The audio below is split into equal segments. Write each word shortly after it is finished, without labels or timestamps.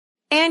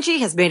Angie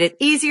has made it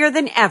easier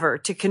than ever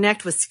to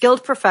connect with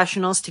skilled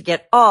professionals to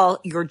get all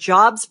your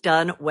jobs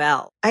done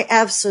well. I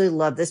absolutely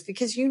love this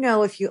because,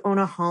 if you own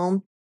a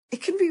home,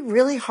 it can be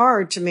really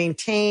hard to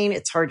maintain.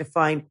 It's hard to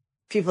find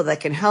people that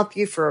can help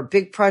you for a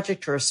big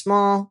project or a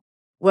small.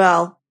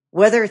 Well,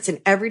 whether it's in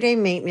everyday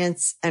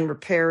maintenance and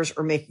repairs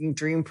or making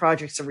dream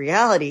projects a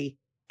reality,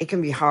 it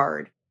can be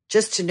hard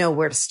just to know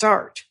where to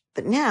start.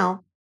 But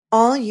now,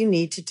 all you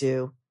need to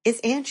do is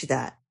Angie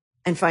that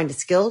and find a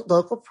skilled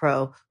local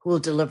pro who will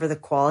deliver the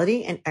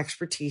quality and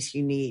expertise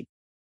you need.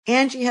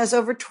 Angie has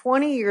over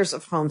 20 years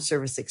of home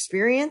service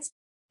experience,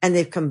 and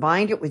they've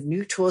combined it with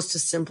new tools to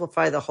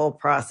simplify the whole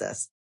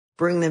process.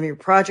 Bring them your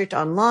project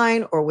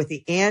online or with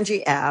the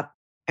Angie app,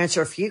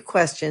 answer a few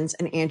questions,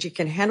 and Angie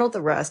can handle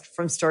the rest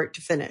from start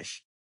to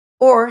finish.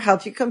 Or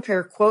help you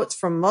compare quotes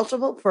from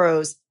multiple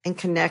pros and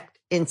connect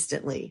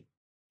instantly,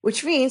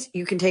 which means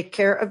you can take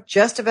care of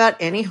just about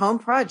any home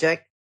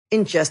project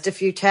in just a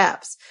few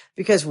taps.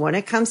 Because when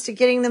it comes to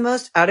getting the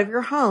most out of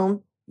your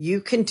home, you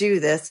can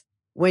do this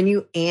when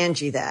you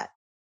Angie that.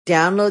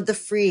 Download the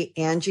free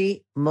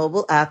Angie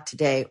mobile app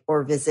today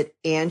or visit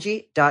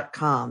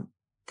Angie.com.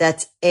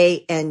 That's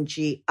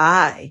ANGI.com.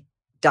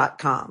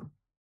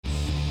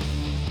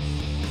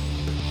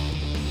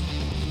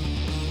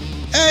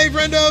 Hey,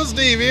 friendo,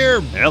 Steve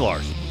here. Hey,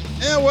 Lars.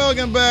 And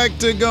welcome back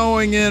to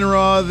Going In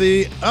Raw,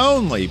 the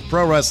only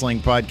pro wrestling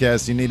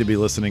podcast you need to be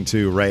listening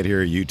to right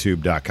here at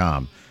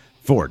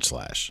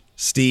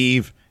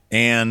youtube.com/Steve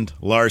and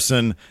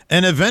Larson.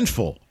 An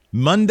eventful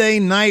Monday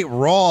Night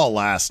Raw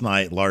last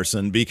night,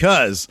 Larson,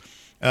 because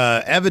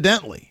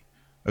evidently,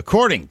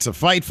 according to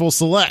Fightful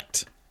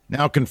Select,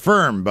 now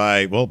confirmed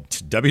by,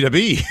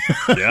 WWE,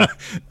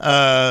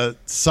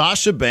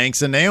 Sasha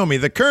Banks and Naomi,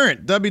 the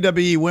current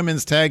WWE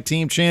Women's Tag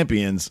Team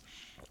Champions,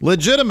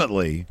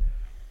 legitimately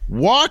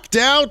walked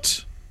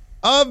out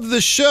of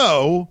the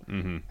show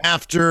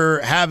after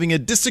having a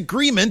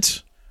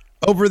disagreement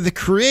over the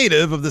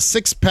creative of the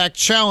six-pack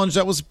challenge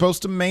that was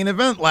supposed to main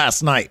event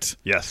last night.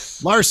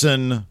 Yes.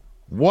 Larson,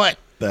 what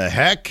the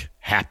heck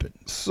happened?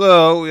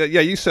 So,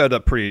 yeah, you set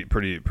up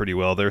pretty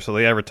well there. So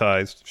they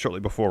advertised shortly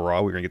before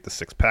Raw, we were going to get the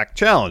six-pack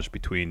challenge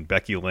between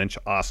Becky Lynch,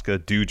 Asuka,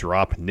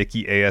 Doudrop,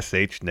 Nikki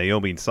ASH,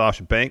 Naomi, and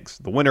Sasha Banks.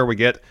 The winner would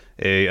get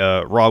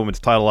a Raw Women's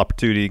title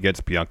opportunity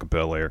against Bianca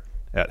Belair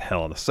at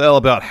Hell in a Cell.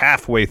 About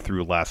halfway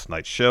through last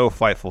night's show,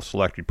 Fightful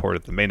Select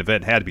reported the main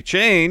event had to be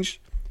changed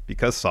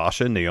because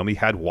Sasha and Naomi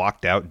had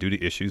walked out due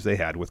to issues they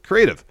had with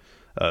creative.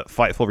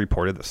 Fightful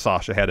reported that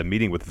Sasha had a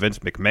meeting with Vince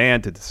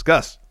McMahon to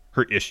discuss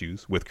her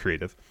issues with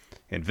creative,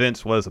 and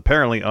Vince was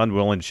apparently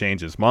unwilling to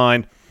change his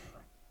mind.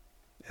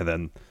 And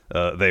then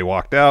they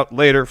walked out.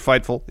 Later,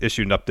 Fightful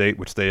issued an update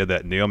which stated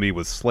that Naomi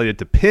was slated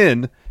to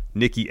pin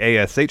Nikki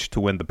ASH to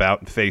win the bout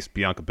and face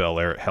Bianca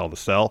Belair at Hell in a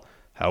Cell.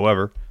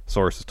 However,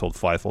 sources told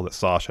Fightful that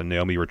Sasha and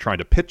Naomi were trying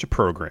to pitch a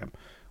program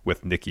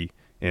with Nikki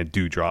and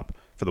Doudrop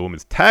for the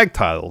women's tag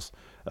titles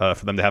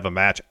for them to have a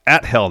match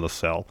at Hell in a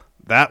Cell.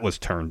 That was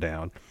turned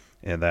down,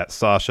 and that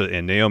Sasha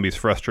and Naomi's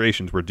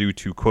frustrations were due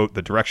to, quote,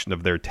 the direction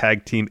of their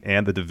tag team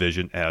and the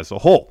division as a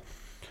whole.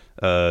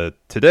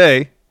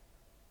 Today,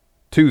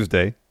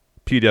 Tuesday,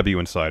 PW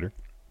Insider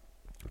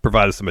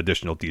provided some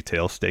additional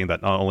details, stating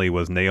that not only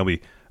was Naomi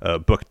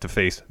booked to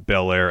face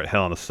Belair at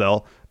Hell in a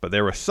Cell, but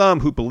there were some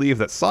who believed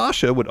that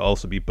Sasha would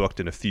also be booked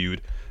in a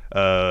feud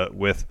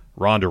with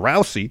Ronda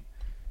Rousey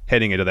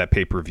heading into that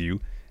pay-per-view,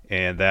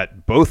 and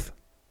that both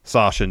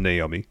Sasha and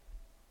Naomi,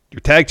 your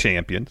tag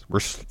champions,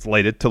 were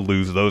slated to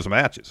lose those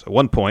matches. At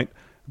one point,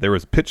 there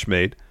was a pitch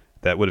made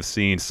that would have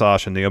seen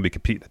Sasha and Naomi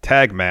compete in a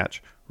tag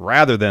match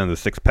rather than the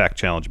six-pack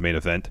challenge main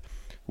event,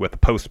 with a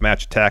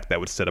post-match attack that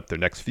would set up their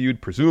next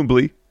feud,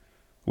 presumably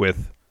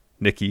with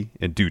Nikki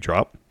and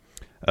Doudrop.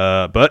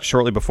 But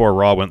shortly before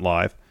Raw went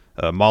live,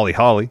 Molly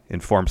Holly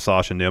informed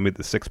Sasha and Naomi that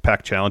the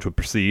six-pack challenge would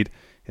proceed,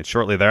 and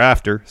shortly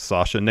thereafter,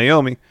 Sasha and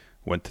Naomi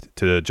went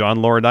to John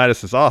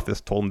Laurinaitis'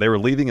 office, told him they were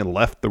leaving, and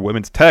left the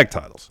women's tag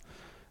titles.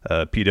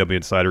 PW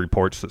Insider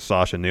reports that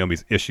Sasha and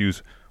Naomi's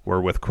issues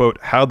were with, quote,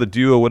 how the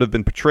duo would have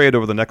been portrayed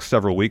over the next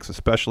several weeks,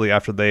 especially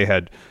after they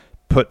had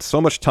put so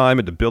much time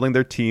into building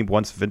their team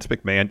once Vince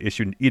McMahon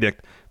issued an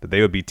edict that they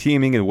would be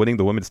teaming and winning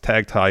the women's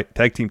tag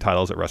team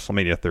titles at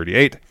WrestleMania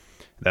 38.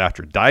 That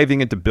after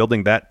diving into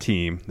building that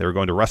team, they were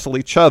going to wrestle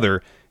each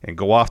other and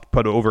go off to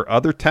put over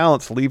other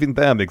talents, leaving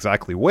them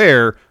exactly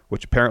where,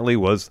 which apparently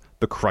was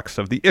the crux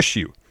of the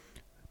issue.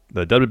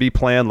 The WWE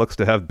plan looks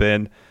to have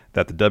been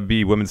that the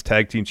WWE Women's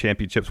Tag Team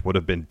Championships would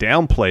have been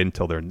downplayed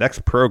until their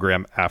next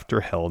program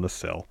after Hell in a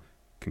Cell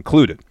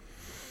concluded.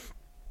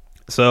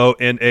 So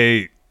in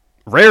a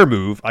rare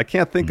move, I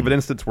can't think of an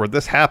instance where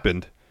this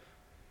happened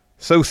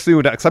so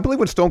soon. Because I believe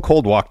when Stone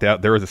Cold walked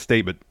out, there was a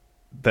statement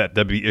that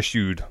WWE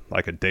issued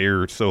like a day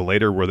or so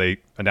later where they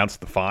announced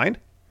the fine.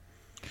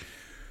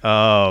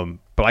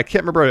 But I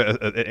can't remember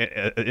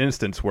an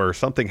instance where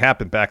something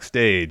happened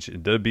backstage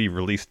and WWE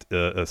released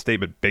a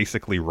statement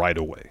basically right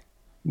away.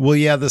 Well,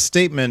 yeah, the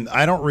statement,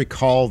 I don't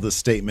recall the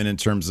statement in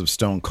terms of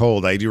Stone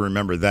Cold. I do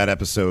remember that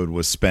episode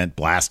was spent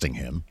blasting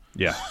him.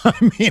 Yeah.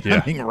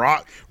 I mean,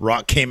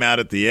 Rock came out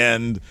at the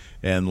end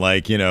and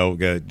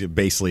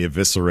basically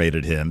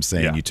eviscerated him,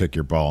 saying you took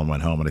your ball and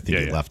went home, and I think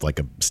he left like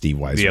a Steve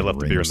Weiser left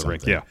the beer in the ring.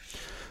 Yeah,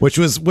 which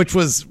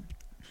was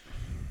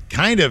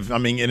kind of, I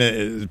mean, in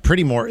a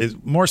pretty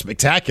more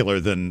spectacular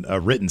than a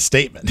written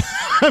statement.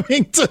 I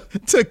mean,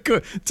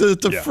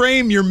 to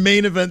frame your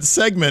main event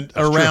segment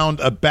around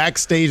a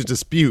backstage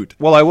dispute.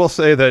 Well, I will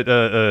say that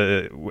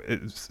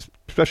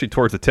especially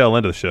towards the tail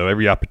end of the show,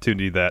 every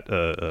opportunity that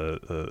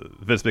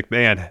Vince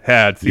McMahon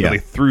had seemingly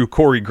through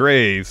Corey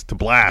Graves to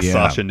blast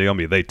Sasha and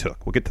Naomi, they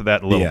took. We'll get to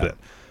that in a little bit.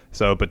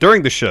 So, but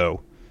during the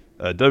show,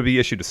 WWE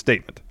issued a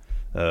statement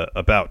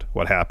about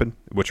what happened,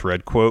 which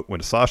read, quote, "When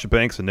Sasha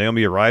Banks and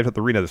Naomi arrived at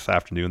the arena this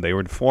afternoon, they were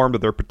informed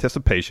of their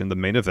participation in the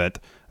main event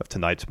of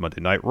tonight's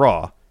Monday Night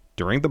Raw.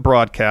 During the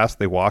broadcast,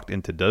 they walked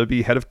into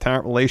WWE Head of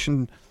Talent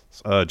Relations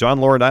John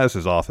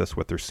Laurinaitis' office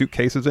with their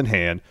suitcases in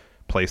hand,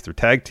 placed their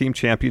tag team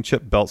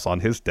championship belts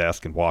on his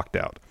desk, and walked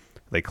out.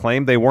 They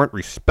claimed they weren't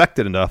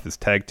respected enough as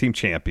tag team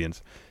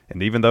champions,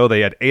 and even though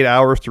they had 8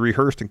 hours to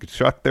rehearse and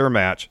construct their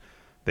match,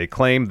 they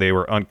claimed they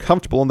were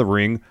uncomfortable in the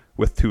ring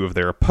with two of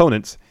their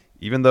opponents,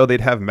 even though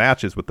they'd have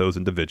matches with those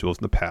individuals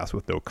in the past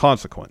with no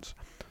consequence.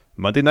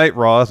 Monday Night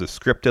Raw is a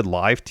scripted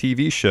live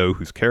TV show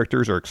whose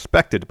characters are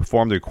expected to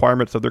perform the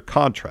requirements of their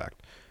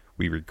contract.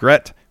 We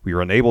regret we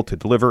were unable to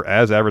deliver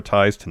as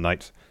advertised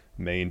tonight's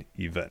main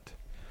event."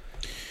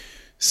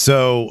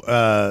 So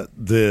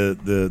the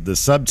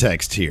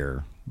subtext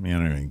here, I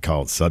don't even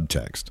call it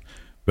subtext,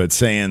 but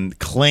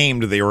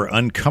claimed they were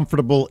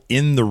uncomfortable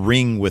in the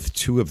ring with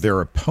two of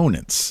their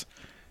opponents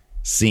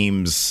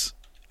seems,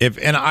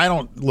 and I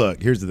don't,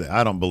 look, here's the thing,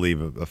 I don't believe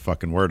a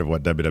fucking word of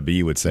what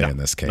WWE would say in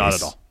this case. Not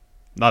at all.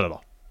 Not at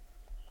all.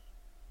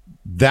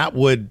 That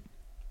would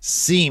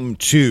seem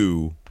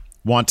to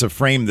want to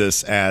frame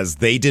this as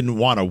they didn't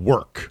want to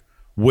work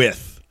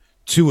with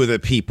two of the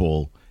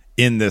people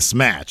in this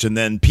match, and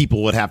then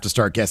people would have to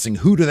start guessing,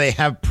 who do they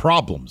have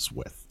problems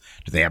with?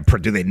 Do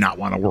they not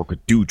want to work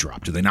with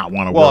Doudrop? Do they not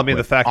want to work with Well, I mean,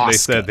 the fact that they Asuka?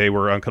 said they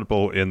were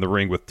uncomfortable in the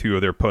ring with two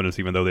of their opponents,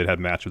 even though they'd had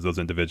matches with those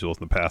individuals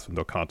in the past with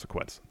no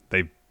consequence.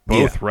 They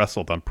both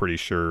wrestled, I'm pretty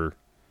sure,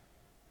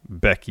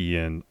 Becky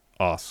and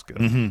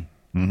Asuka.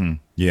 Mm-hmm.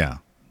 Yeah.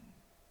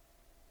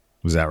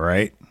 Was that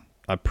right?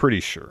 I'm pretty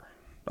sure.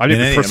 I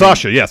mean, for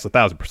Sasha, yes,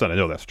 1,000%. I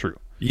know that's true.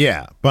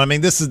 Yeah, but I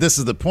mean, this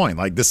is the point.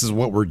 Like, this is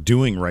what we're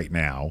doing right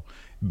now.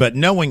 But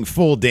knowing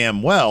full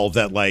damn well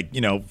that,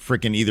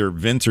 freaking either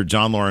Vince or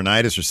John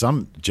Laurinaitis or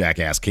some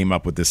jackass came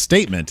up with this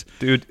statement.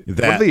 Dude,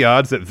 what are the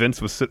odds that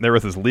Vince was sitting there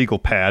with his legal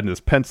pad and his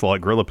pencil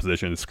at gorilla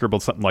position and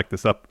scribbled something like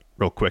this up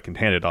real quick and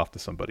handed it off to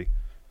somebody?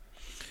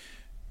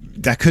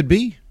 That could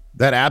be.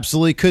 That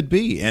absolutely could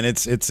be. And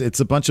it's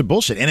a bunch of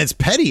bullshit. And it's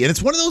petty. And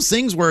it's one of those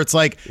things where it's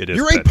like,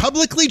 you're petty. A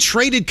publicly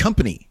traded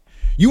company.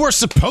 You are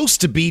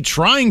supposed to be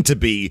trying to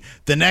be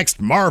the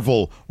next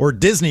Marvel or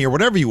Disney or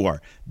whatever you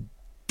are.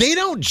 They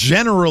don't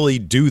generally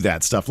do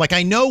that stuff. Like,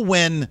 I know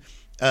when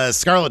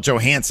Scarlett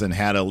Johansson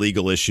had a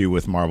legal issue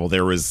with Marvel,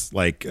 there was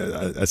like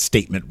a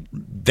statement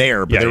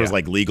there, but there was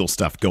like legal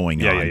stuff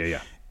going on.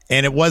 Yeah.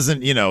 And it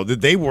wasn't,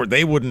 they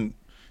wouldn't.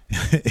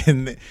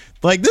 And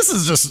like, this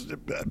is just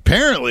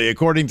apparently,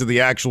 according to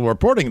the actual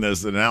reporting, this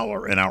is an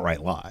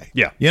outright lie.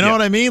 Yeah. You know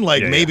what I mean?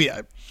 Like, maybe.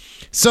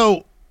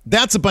 So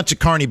that's a bunch of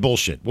carny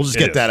bullshit. We'll just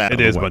get that out of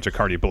the way. It is a bunch of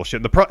carny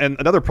bullshit. And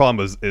another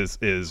problem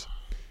is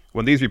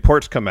when these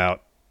reports come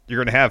out, you're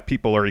going to have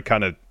people already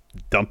kind of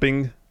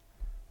dumping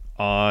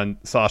on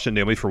Sasha and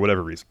Naomi for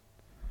whatever reason.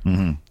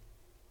 Mm-hmm.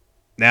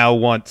 Now,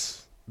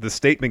 once the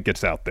statement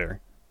gets out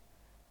there,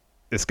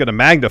 it's going to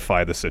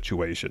magnify the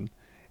situation,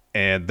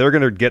 and they're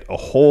going to get a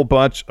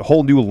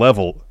whole new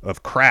level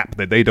of crap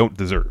that they don't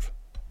deserve.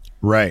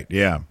 Right,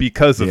 yeah.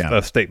 Because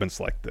of statements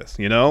like this,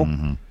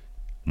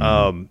 Mm-hmm.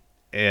 Mm-hmm.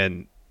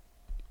 And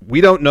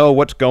we don't know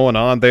what's going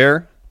on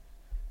there.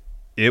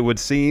 It would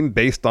seem,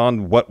 based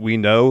on what we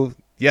know,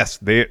 yes,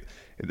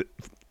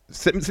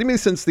 seemingly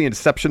since the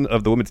inception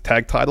of the women's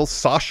tag titles,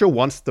 Sasha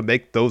wants to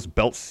make those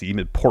belts seem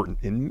important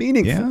and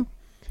meaningful.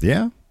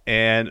 Yeah.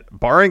 And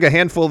barring a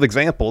handful of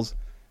examples,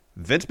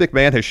 Vince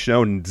McMahon has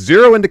shown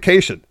zero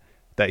indication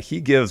that he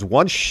gives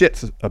one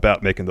shit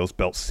about making those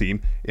belts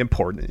seem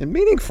important and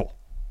meaningful.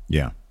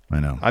 Yeah,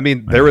 I know. I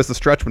mean, there was the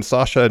stretch when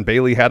Sasha and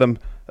Bayley had him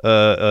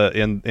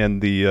in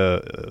the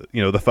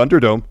the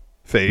Thunderdome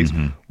phase,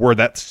 where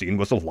that scene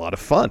was a lot of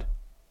fun.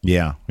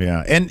 Yeah.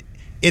 And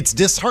it's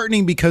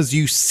disheartening because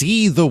you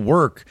see the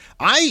work.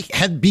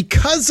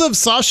 Because of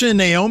Sasha and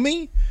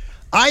Naomi,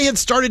 I had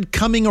started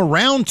coming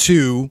around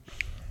to,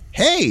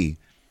 hey,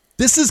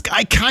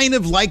 I kind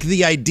of like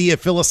the idea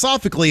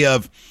philosophically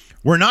of,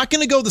 we're not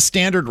going to go the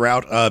standard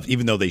route of,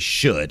 even though they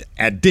should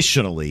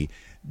additionally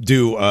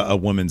do a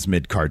women's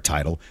mid-card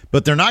title,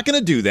 but they're not going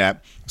to do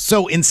that.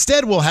 So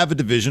instead, we'll have a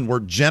division where,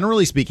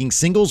 generally speaking,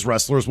 singles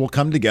wrestlers will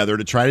come together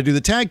to try to do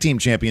the tag team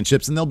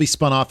championships, and they'll be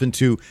spun off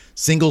into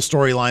single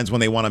storylines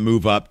when they want to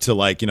move up to,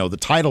 the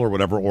title or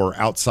whatever, or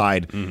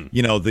outside,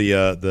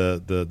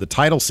 the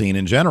title scene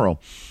in general.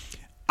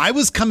 I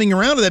was coming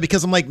around to that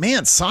because I'm like,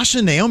 man, Sasha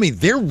and Naomi,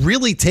 they're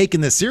really taking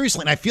this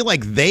seriously. And I feel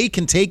like they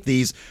can take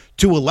these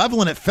to a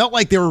level. And it felt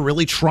like they were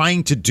really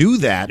trying to do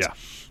that. Yeah.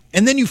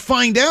 And then you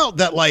find out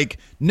that, like,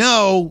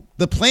 no,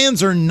 the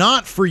plans are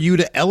not for you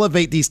to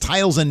elevate these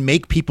titles and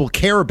make people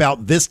care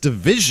about this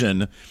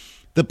division.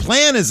 The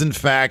plan is, in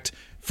fact,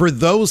 for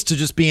those to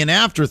just be an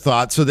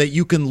afterthought so that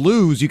you can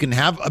lose. You can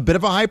have a bit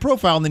of a high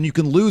profile and then you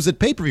can lose at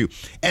pay-per-view.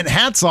 And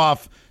hats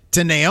off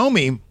to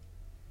Naomi,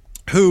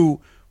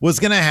 who was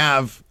going to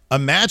have a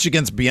match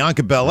against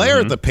Bianca Belair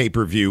at the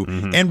pay-per-view.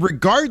 And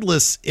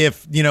regardless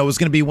if, it was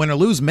going to be win or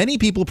lose, many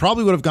people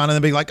probably would have gone in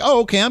and be like,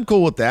 oh, okay, I'm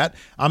cool with that.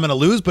 I'm going to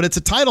lose, but it's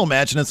a title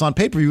match and it's on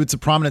pay-per-view. It's a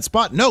prominent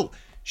spot. No,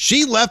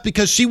 she left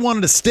because she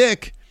wanted to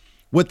stick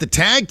with the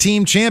tag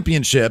team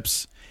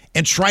championships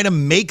and try to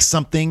make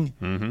something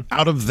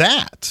out of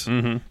that.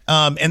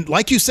 And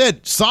like you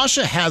said,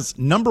 Sasha has,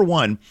 number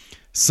one,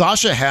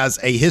 Sasha has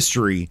a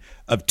history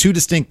of two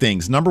distinct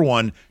things. Number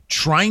one,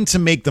 trying to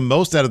make the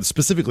most out of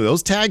specifically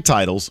those tag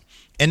titles.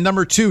 And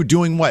number two,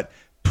 doing what?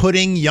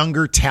 Putting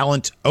younger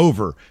talent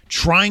over.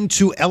 Trying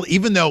to,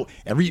 even though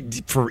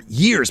for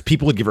years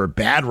people would give her a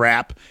bad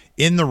rap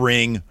in the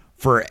ring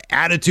for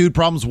attitude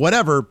problems,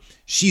 whatever,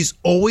 she's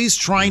always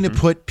trying to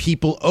put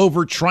people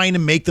over, trying to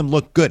make them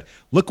look good.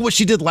 Look what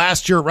she did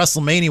last year at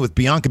WrestleMania with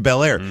Bianca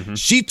Belair.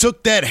 She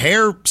took that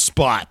hair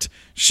spot.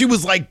 She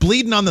was like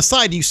bleeding on the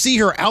side. You see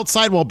her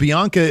outside while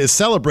Bianca is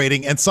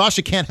celebrating, and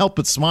Sasha can't help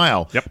but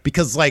smile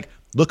because, like,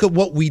 look at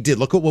what we did.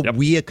 Look at what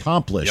we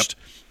accomplished.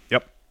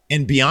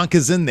 And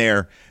Bianca's in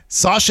there.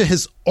 Sasha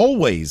has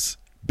always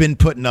been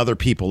putting other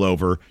people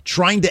over,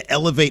 trying to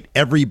elevate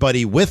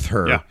everybody with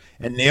her.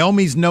 And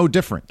Naomi's no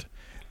different.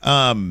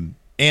 And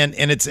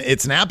it's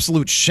an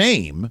absolute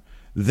shame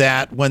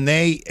that when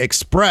they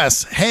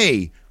express,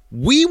 hey,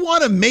 we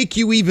want to make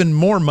you even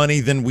more money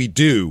than we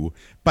do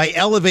by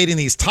elevating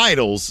these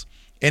titles,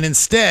 and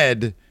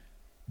instead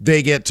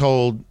they get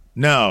told,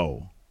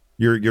 no,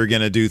 you're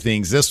going to do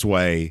things this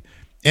way.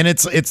 And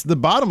it's the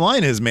bottom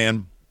line is,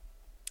 man,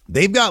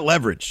 they've got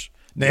leverage.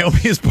 Naomi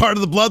is part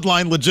of the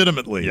bloodline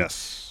legitimately.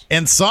 Yes.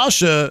 And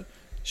Sasha,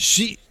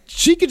 she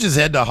could just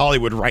head to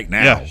Hollywood right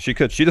now. Yeah, she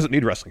could. She doesn't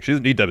need wrestling. She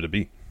doesn't need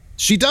WWE.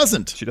 She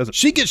doesn't. She doesn't.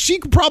 She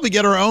could probably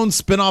get her own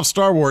spin-off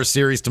Star Wars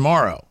series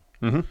tomorrow.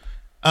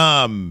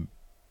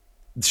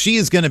 She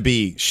is going to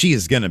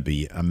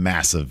be a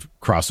massive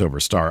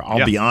crossover star.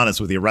 I'll be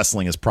honest with you,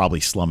 wrestling is probably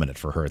slumming it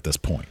for her at this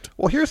point.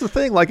 Well, here's the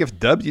thing. Like, if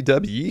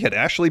WWE had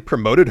actually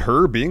promoted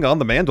her being on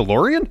The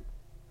Mandalorian.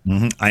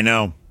 I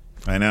know.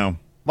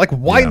 Like,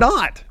 why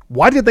not?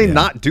 Why did they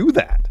not do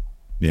that?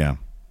 Yeah.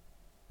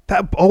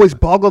 That always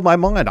boggled my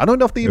mind. I don't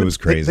know if they even, it was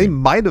crazy. They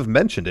might have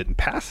mentioned it in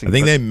passing. I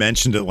think they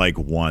mentioned it like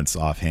once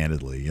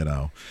offhandedly,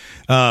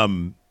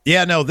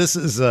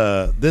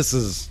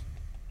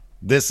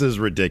 This is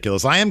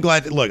ridiculous. I am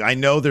glad. Look, I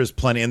know there's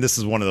plenty, and this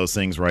is one of those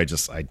things where I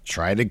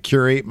try to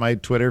curate my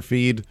Twitter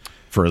feed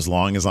for as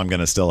long as I'm going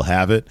to still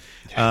have it.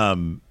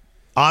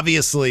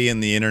 Obviously,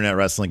 in the internet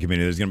wrestling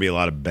community, there's going to be a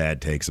lot of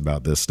bad takes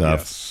about this stuff.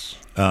 Yes.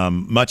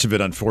 Much of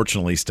it,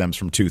 unfortunately, stems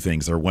from two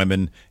things. They're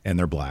women and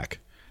they're black.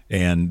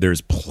 And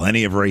there's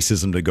plenty of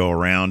racism to go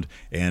around.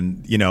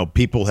 And,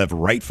 people have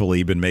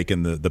rightfully been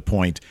making the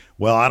point,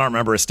 well, I don't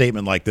remember a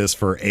statement like this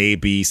for A,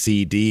 B,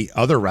 C, D,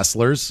 other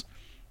wrestlers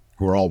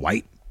who are all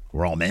white, who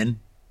are all men.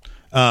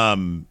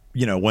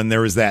 When there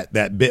was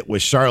that bit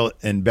with Charlotte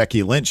and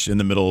Becky Lynch in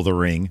the middle of the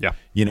ring,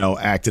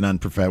 acting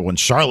unprofessional, when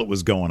Charlotte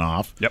was going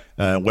off,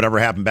 whatever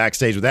happened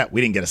backstage with that, we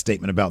didn't get a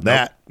statement about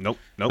that. Nope.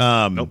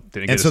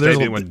 Didn't get a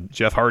statement when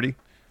Jeff Hardy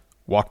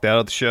walked out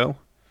of the show.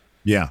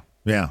 Yeah.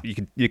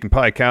 You can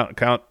probably count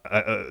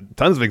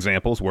tons of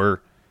examples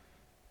where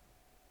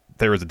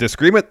there was a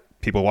disagreement,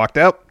 people walked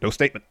out, no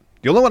statement.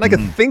 The only one I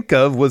could think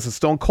of was the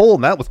Stone Cold,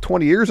 and that was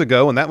 20 years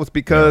ago, and that was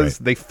because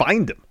they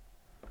fined him.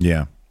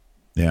 Yeah.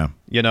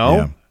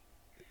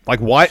 Like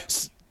why?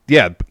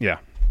 Yeah.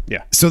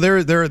 So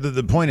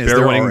the point is,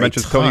 Bear Winning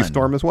mentions Tony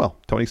Storm as well.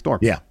 Tony Storm.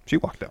 Yeah, she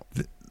walked out.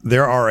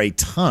 There are a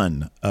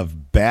ton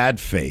of bad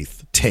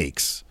faith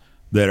takes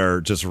that are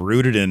just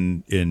rooted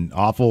in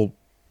awful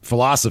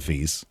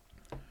philosophies,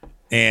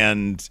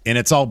 and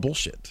it's all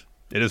bullshit.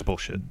 It is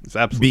bullshit. It's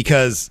absolutely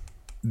because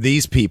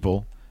these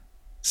people,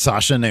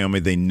 Sasha and Naomi,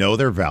 they know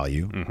their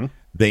value.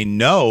 They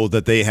know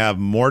that they have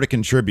more to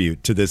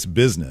contribute to this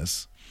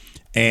business,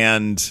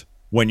 and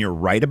when you're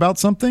right about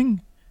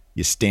something,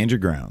 you stand your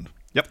ground.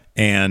 Yep.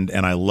 And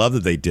I love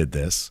that they did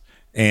this.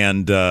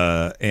 And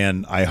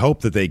I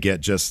hope that they get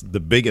just the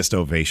biggest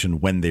ovation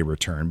when they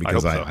return,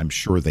 because I'm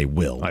sure they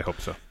will. I hope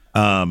so.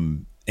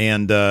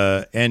 And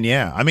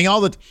yeah, I mean,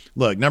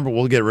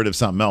 we'll get rid of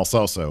something else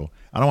also.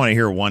 I don't want to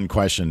hear one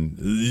question.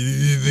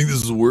 You think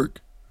this is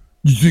work?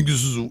 You think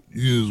this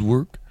is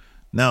work?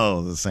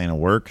 No, this ain't a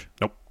work.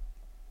 Nope.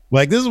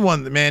 Like, this is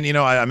one, man,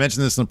 I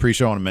mentioned this in the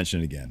pre-show. I want to mention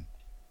it again.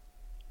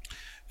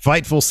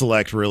 Fightful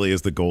Select really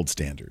is the gold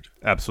standard.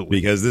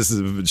 Absolutely. Because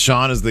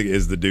Sean is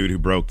the dude who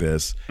broke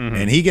this.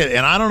 And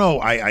I don't know,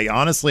 I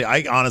honestly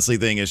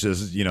think it's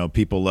just,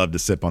 people love to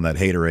sip on that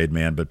haterade,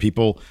 man, but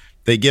people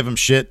They give him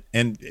shit,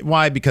 and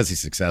why? Because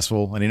he's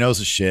successful and he knows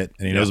his shit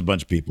and he knows a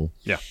bunch of people.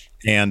 Yeah,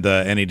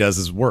 and he does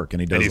his work and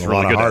he does he's a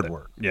really lot of good hard at it.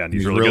 work. Yeah, and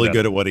he's really really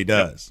good good at what he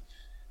does.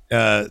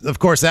 Of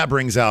course, that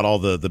brings out all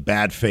the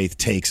bad faith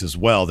takes as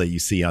well that you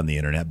see on the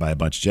internet by a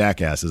bunch of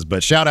jackasses.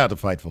 But shout out to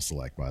Fightful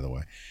Select, by the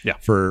way,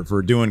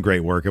 for doing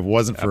great work. If it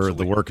wasn't for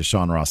the work of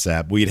Sean Ross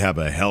Sapp, we'd have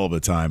a hell of a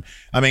time.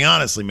 I mean,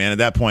 honestly, man, at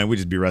that point, we'd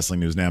just be Wrestling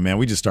News Now, man.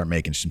 We just start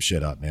making some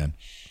shit up, man.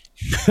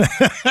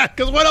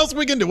 Because what else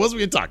we can do? What else we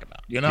can talk about?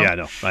 You know?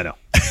 Yeah, I know.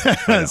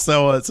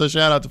 So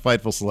shout out to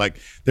Fightful Select.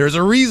 There's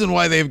a reason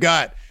why they've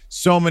got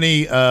so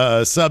many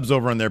subs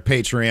over on their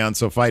Patreon.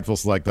 So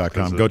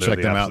FightfulSelect.com. Go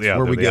check them out. It's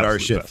where we get our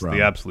shit from.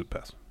 The absolute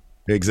best.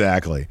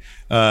 Exactly.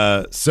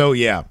 So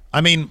yeah,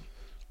 I mean,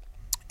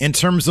 in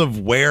terms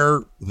of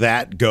where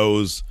that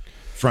goes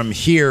from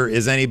here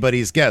is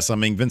anybody's guess. I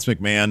mean, Vince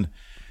McMahon.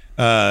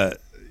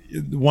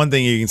 One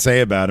thing you can say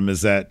about him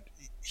is that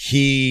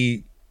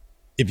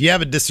if you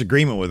have a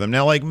disagreement with him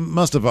now, like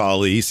Mustafa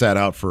Ali, he sat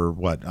out for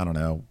what? I don't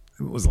know.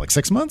 Was it like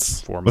 6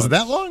 months? 4 months. Was it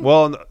that long?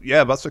 Well, yeah,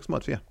 about 6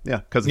 months. Yeah.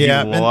 Because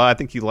I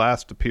think he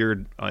last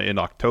appeared in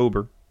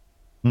October.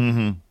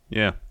 Mm-hmm.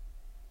 Yeah.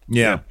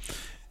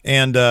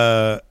 And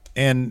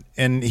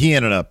he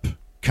ended up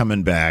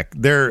coming back.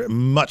 They're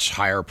much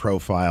higher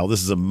profile.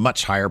 This is a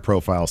much higher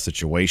profile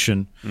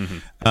situation.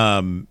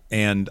 Mm-hmm.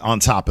 And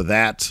on top of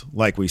that,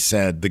 like we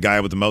said, the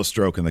guy with the most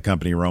stroke in the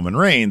company, Roman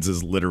Reigns,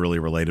 is literally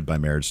related by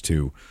marriage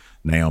to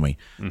Naomi.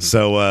 Mm-hmm.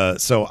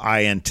 So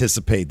I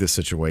anticipate this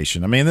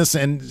situation. I mean, this,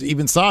 and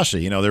even Sasha,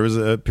 there was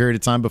a period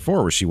of time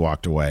before where she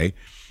walked away,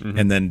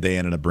 and then they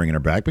ended up bringing her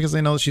back because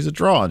they know that she's a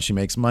draw and she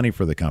makes money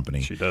for the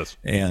company. She does.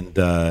 And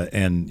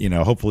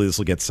hopefully this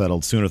will get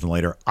settled sooner than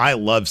later. I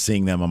love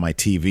seeing them on my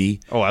TV.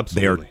 Oh,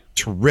 absolutely. They are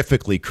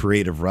terrifically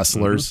creative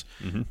wrestlers.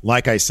 Mm-hmm.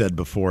 Like I said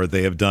before,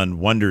 they have done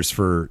wonders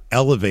for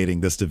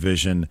elevating this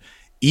division,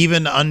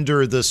 even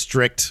under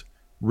the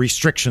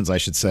restrictions, I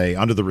should say,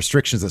 under the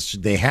restrictions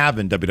that they have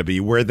in WWE,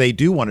 where they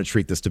do want to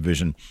treat this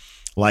division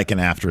like an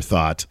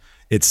afterthought.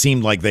 It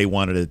seemed like they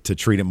wanted to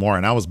treat it more,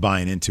 and I was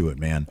buying into it,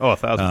 man. Oh,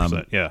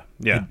 1,000%.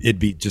 Yeah. It'd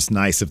be just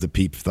nice if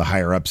the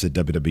higher ups at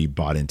WWE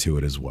bought into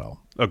it as well.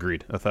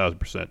 Agreed,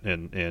 1,000%,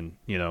 and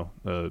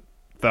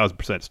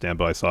 1,000% stand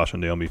by Sasha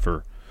and Naomi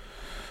for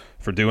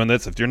doing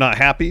this. If you're not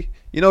happy,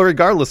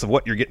 regardless of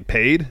what you're getting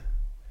paid,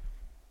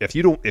 if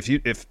you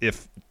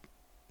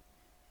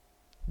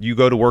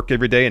go to work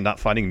every day and not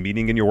finding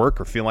meaning in your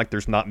work, or feel like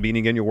there's not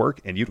meaning in your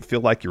work, and you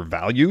feel like you're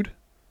valued,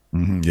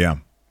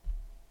 money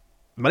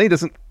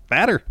doesn't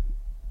matter.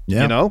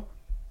 Yeah.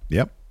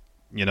 Yep.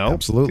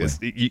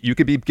 Absolutely. You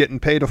could be getting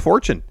paid a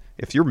fortune.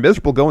 If you're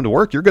miserable going to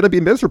work, you're going to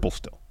be miserable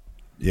still.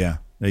 Yeah,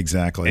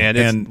 exactly.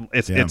 And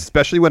it's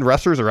especially when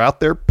wrestlers are out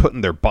there putting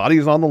their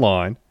bodies on the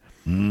line,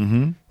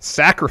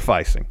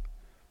 sacrificing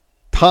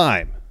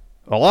time,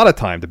 a lot of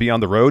time to be on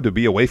the road, to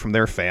be away from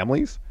their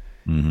families.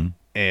 Mm-hmm.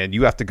 And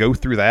you have to go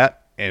through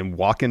that and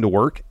walk into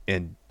work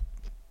and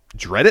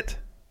dread it.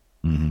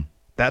 Mm-hmm.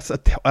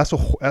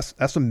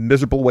 That's a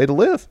miserable way to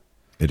live.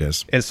 It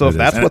is. And so if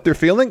that's what they're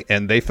feeling,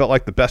 and they felt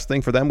like the best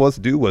thing for them was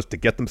to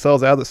get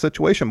themselves out of the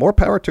situation, more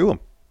power to them.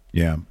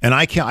 Yeah. And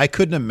I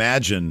couldn't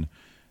imagine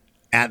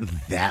at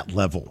that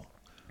level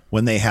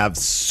when they have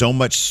so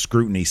much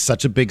scrutiny,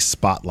 such a big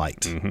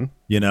spotlight,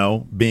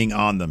 being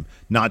on them,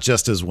 not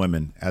just as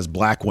women, as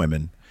black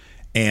women.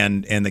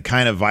 And the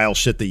kind of vile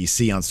shit that you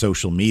see on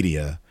social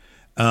media,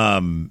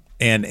 and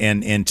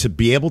to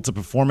be able to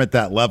perform at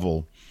that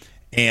level,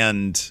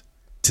 and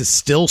to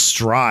still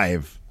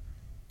strive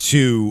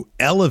to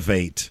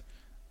elevate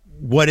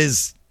what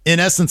is in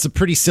essence a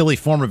pretty silly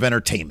form of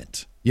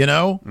entertainment,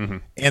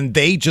 and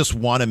they just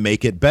want to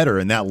make it better,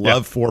 and that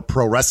love for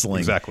pro wrestling,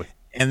 exactly,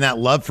 and that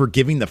love for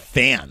giving the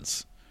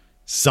fans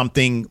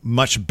something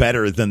much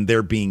better than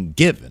they're being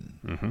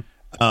given.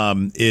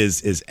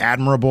 Is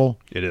admirable.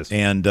 It is,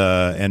 and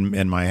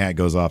my hat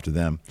goes off to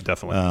them.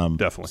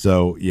 Definitely.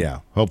 So yeah,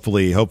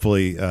 hopefully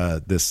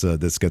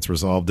this gets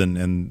resolved,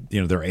 and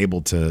they're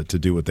able to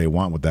do what they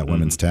want with that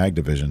women's tag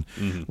division.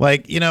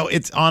 Like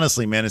it's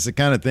honestly, man, it's the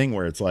kind of thing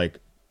where it's like,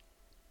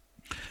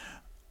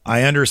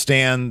 I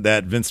understand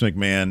that Vince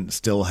McMahon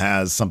still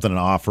has something to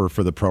offer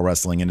for the pro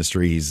wrestling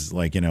industry. He's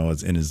like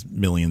is in his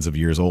millions of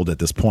years old at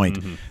this point,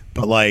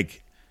 but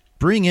like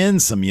bring in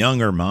some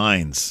younger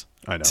minds.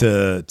 I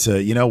know.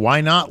 To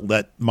why not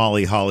let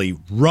Molly Holly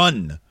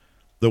run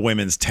the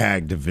women's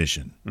tag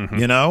division,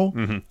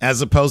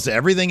 as opposed to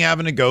everything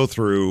having to go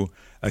through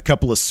a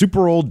couple of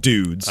super old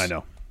dudes. I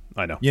know.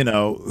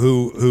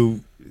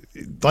 Who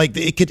like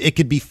it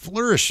could be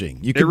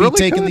flourishing. You could be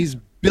taking these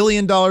 $1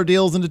 billion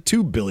deals into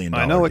 $2 billion.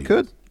 I know it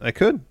deals.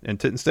 could.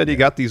 And instead you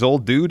got these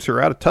old dudes who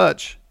are out of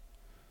touch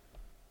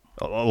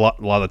a lot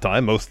of the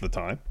time, most of the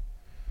time.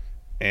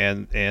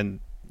 And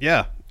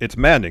yeah, it's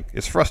maddening.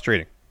 It's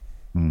frustrating.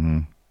 Mm-hmm.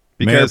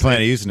 Mayor of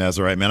Planet Houston has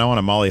it right, man. I want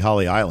a Molly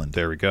Holly Island.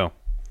 There we go.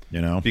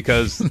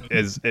 Because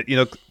there's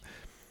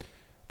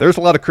a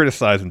lot of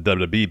criticizing in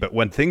WWE, but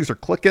when things are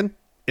clicking,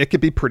 it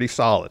could be pretty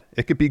solid.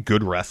 It could be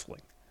good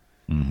wrestling,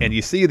 and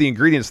you see the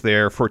ingredients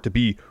there for it to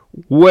be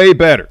way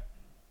better.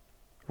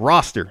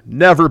 roster,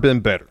 never been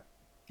better.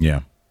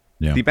 Yeah.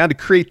 Yeah. The amount of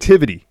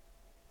creativity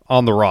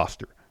on the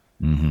roster.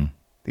 Mm-hmm.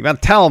 The amount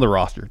of talent on the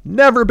roster,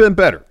 never been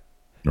better.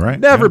 Right.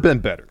 Never been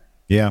better.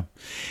 Yeah.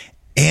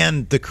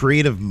 And the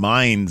creative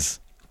minds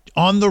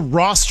on the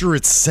roster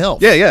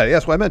itself. Yeah.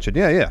 That's what I mentioned.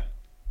 Yeah.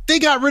 They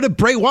got rid of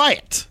Bray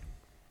Wyatt,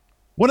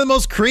 one of the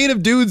most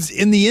creative dudes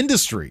in the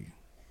industry.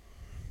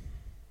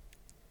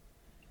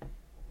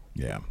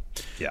 Yeah.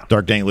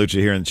 Dark Dank Lucha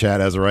here in the chat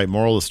has the right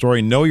moral of the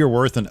story. Know your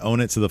worth and own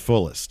it to the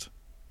fullest.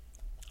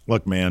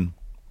 Look, man,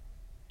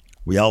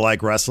 we all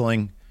like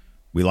wrestling.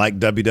 We like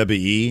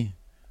WWE,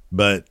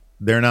 but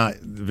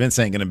Vince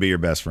ain't going to be your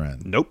best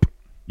friend. Nope.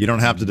 You don't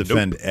have to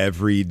defend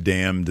every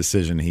damn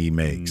decision he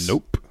makes.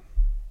 Nope.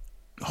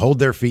 Hold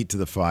their feet to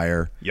the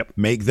fire. Yep.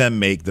 Make them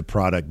make the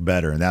product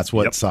better. And that's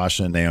what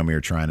Sasha and Naomi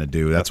are trying to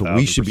do. That's what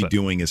we should be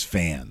doing as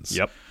fans.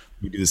 Yep.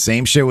 We do the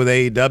same shit with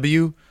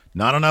AEW.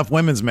 Not enough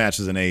women's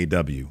matches in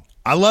AEW.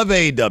 I love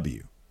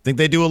AEW. Think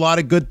they do a lot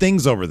of good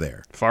things over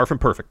there. Far from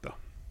perfect, though.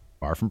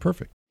 Far from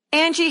perfect.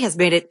 Angie has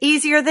made it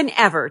easier than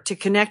ever to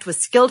connect with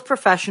skilled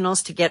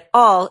professionals to get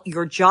all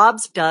your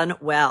jobs done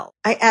well.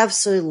 I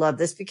absolutely love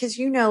this because,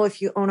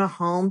 if you own a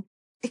home,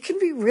 it can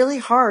be really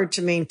hard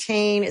to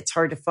maintain. It's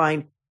hard to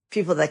find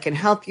people that can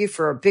help you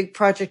for a big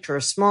project or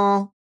a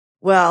small.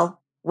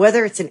 Well,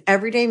 whether it's in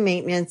everyday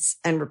maintenance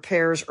and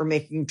repairs or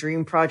making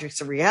dream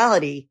projects a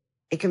reality,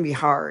 it can be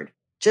hard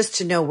just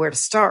to know where to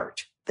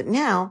start. But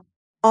now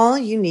all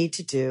you need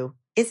to do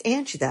is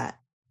Angie that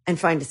and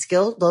find a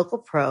skilled local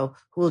pro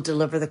who will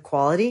deliver the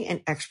quality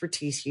and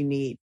expertise you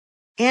need.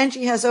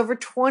 Angie has over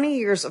 20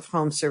 years of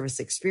home service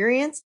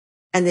experience,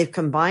 and they've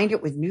combined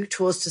it with new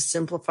tools to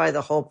simplify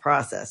the whole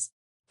process.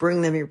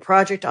 Bring them your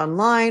project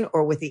online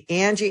or with the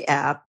Angie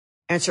app,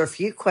 answer a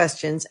few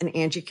questions, and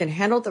Angie can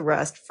handle the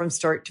rest from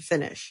start to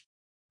finish.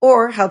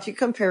 Or help you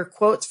compare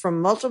quotes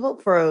from multiple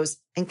pros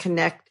and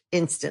connect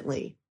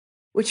instantly,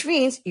 which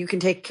means you can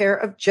take care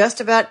of just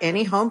about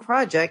any home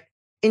project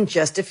in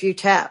just a few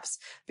taps.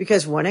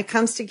 Because when it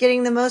comes to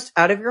getting the most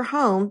out of your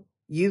home,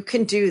 you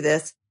can do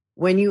this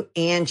when you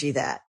Angie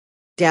that.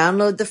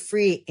 Download the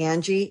free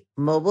Angie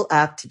mobile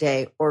app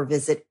today or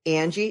visit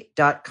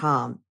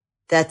Angie.com.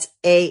 That's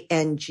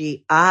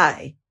ANGI.com.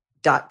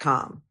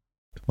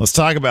 Let's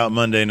talk about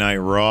Monday Night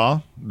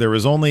Raw. There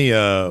was only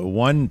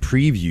one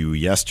preview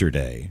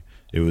yesterday.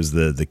 It was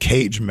the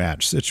cage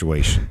match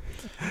situation.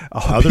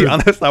 I'll be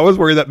honest, I was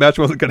worried that match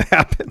wasn't going to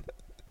happen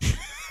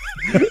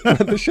when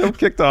the show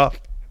kicked off.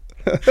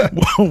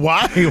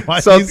 Why?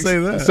 Why do you say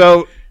that?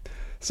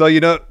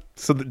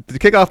 So to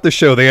kick off the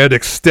show, they had an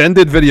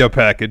extended video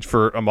package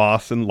for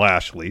Amos and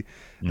Lashley.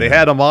 They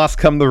had Amos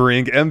come to the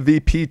ring.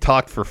 MVP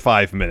talked for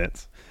 5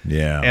 minutes.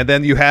 Yeah. And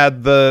then you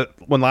had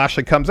when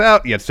Lashley comes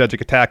out, you had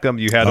Cedric attack him.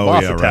 You had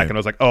Amos attack. Right. And I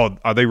was like, oh,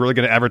 are they really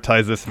going to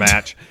advertise this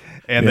match?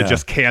 And then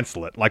just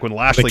cancel it. Like when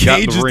Lashley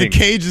got in the ring. The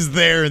cage is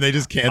there and they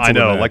just cancel it. I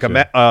know. Like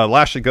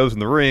Lashley goes in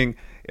the ring,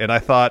 and I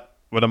thought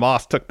when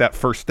Amos took that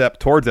first step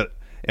towards it,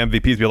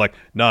 MVP's be like,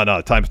 no,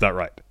 the time's not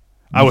right.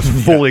 I was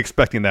fully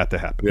expecting that to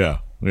happen. Yeah,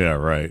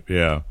 right.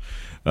 Yeah.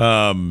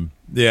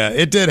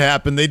 It did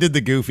happen. They did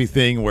the goofy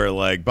thing where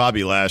like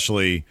Bobby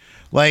Lashley,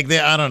 I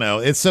don't know.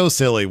 It's so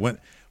silly.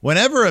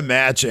 Whenever a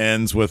match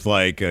ends with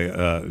I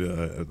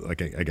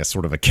guess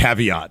sort of a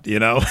caveat,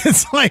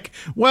 it's like,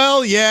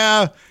 well,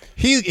 yeah,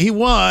 he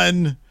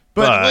won,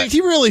 but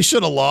he really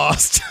should have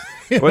lost.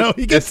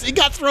 He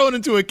got thrown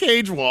into a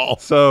cage wall.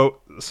 So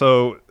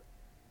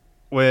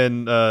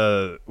when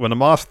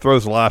Amos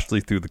throws Lashley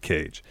through the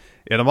cage,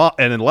 and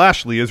then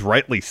Lashley is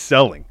rightly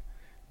selling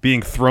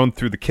being thrown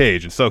through the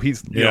cage, and so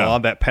he's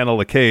on that panel of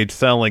the cage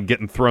selling,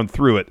 getting thrown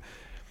through it,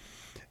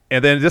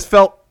 and then it just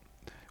felt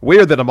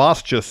weird that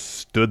Amos just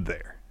stood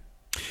there.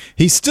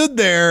 He stood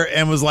there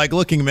and was like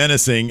looking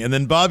menacing, and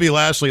then Bobby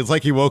Lashley, it's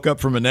like he woke up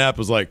from a nap,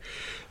 was like,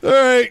 all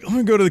right, let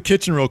me go to the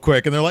kitchen real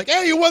quick. And they're like,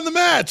 hey, you won the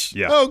match.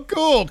 Yeah. Oh,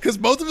 cool, because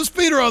both of his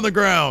feet are on the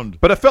ground.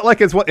 But it felt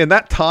like in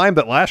that time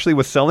that Lashley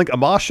was selling,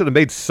 Amos should have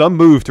made some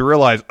move to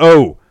realize,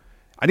 oh,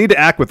 I need to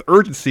act with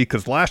urgency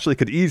because Lashley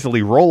could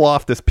easily roll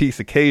off this piece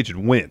of cage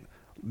and win.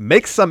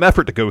 Make some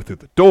effort to go through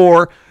the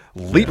door,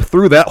 leap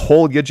through that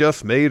hole you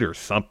just made or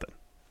something.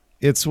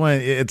 It's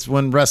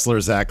when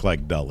wrestlers act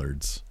like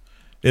dullards.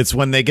 It's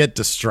when they get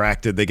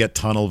distracted, they get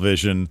tunnel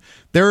vision.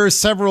 There are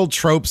several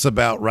tropes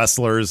about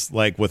wrestlers,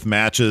 like with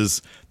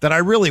matches, that I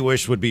really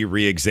wish would be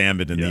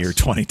re-examined in the year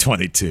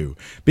 2022,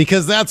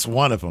 because that's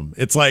one of them.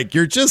 It's like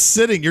you're just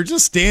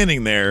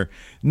standing there,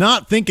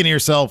 not thinking to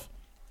yourself,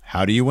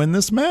 how do you win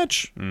this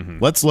match? Mm-hmm.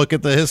 Let's look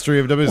at the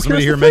history of WWE.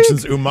 Somebody here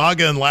mentions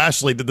Umaga and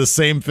Lashley did the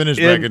same finish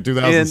back in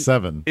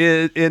 2007.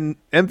 In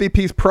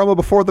MVP's promo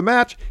before the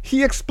match,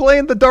 he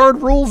explained the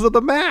darn rules of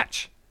the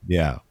match.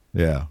 Yeah,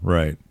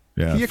 right.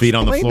 Yeah, feet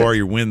on the floor,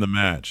 you win the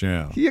match.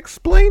 Yeah, he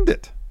explained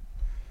it.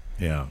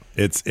 Yeah,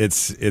 it's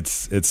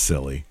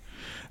silly.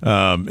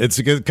 It's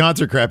a good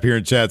concert crap here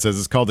in chat says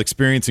it's called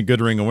experiencing good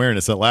ring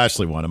awareness that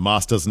Lashley won, and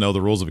Moss doesn't know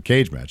the rules of a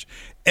cage match.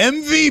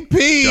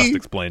 MVP just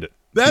explained it.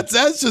 That's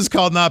just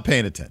called not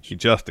paying attention. He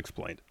just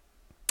explained it.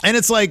 And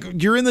it's like,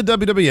 you're in the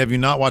WWE. Have you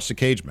not watched a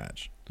cage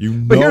match? You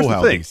But know here's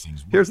how the thing. these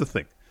things work. Here's the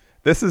thing.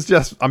 This is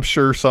just, I'm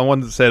sure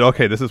someone said,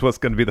 okay, this is what's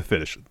going to be the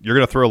finish. You're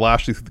going to throw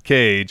Lashley through the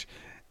cage,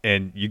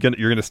 and you're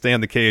going to stay in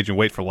the cage and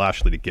wait for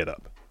Lashley to get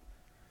up.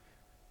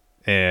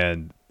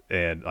 And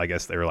I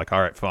guess they were like,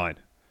 all right, fine.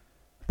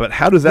 But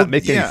how does that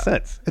make any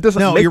sense? It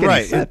doesn't make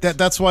any sense.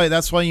 That's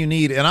why you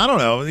need, and I don't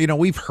know,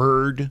 we've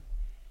heard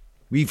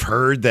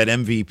that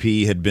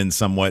MVP had been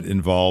somewhat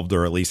involved,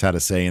 or at least had a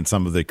say in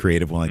some of the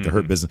creative one, like the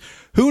Hurt Business.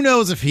 Who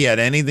knows if he had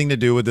anything to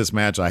do with this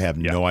match? I have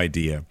no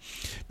idea.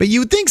 But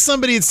you would think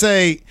somebody would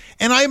say,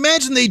 and I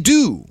imagine they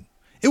do.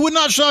 It would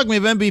not shock me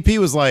if MVP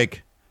was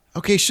like,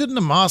 okay, shouldn't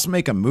Amos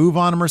make a move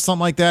on him or something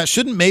like that?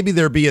 Shouldn't maybe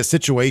there be a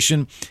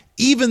situation,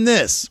 even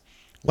this,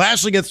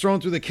 Lashley gets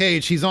thrown through the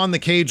cage. He's on the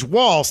cage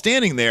wall,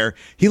 standing there.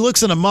 He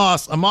looks at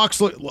Amos.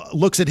 Amos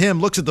looks at him,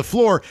 looks at the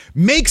floor,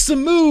 makes a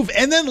move,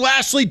 and then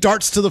Lashley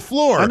darts to the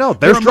floor. I know.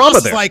 There's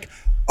drama there. Like,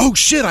 oh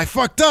shit, I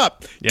fucked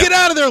up. Yeah. Get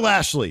out of there,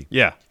 Lashley.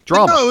 Yeah,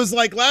 drama. No, it was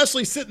like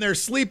Lashley sitting there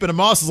sleeping, and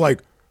Amos is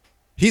like,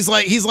 he's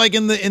like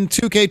in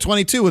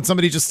 2K22 when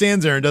somebody just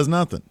stands there and does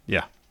nothing.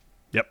 Yeah.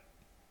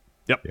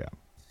 Yep.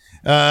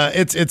 Yeah.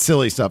 It's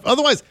silly stuff.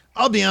 Otherwise,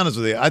 I'll be honest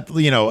with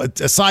you.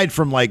 Aside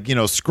from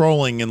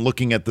scrolling and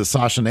looking at the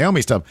Sasha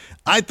Naomi stuff,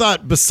 I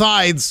thought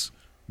besides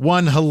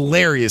one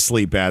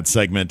hilariously bad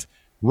segment,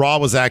 Raw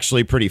was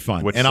actually pretty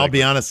fun. Which and segment? I'll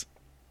be honest.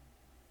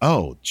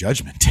 Oh,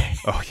 Judgment Day.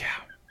 Oh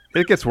yeah,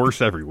 it gets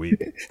worse every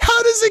week.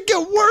 How does it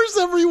get worse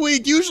every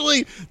week?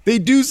 Usually they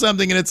do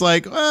something and it's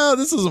like, well,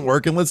 this isn't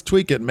working. Let's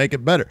tweak it and make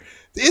it better.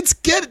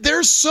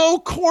 They're so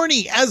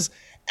corny. As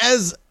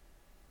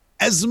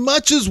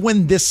much as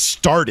when this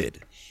started,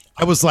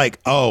 I was like,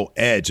 oh,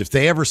 Edge, if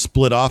they ever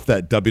split off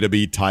that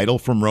WWE title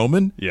from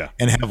Roman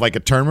and have like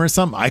a tournament or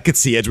something, I could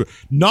see Edge.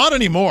 Not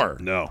anymore.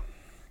 No.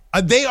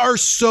 They are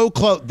so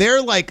close.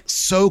 They're like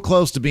so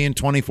close to being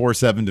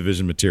 24/7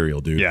 division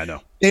material, dude. Yeah,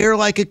 no. They're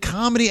like a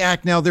comedy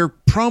act now. Their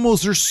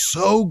promos are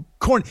so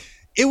corny.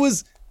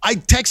 I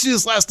texted you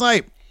this last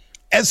night.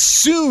 As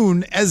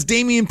soon as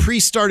Damian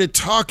Priest started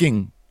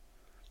talking,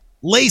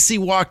 Lacey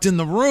walked in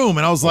the room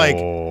and I was like,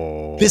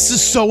 this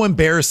is so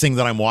embarrassing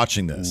that I'm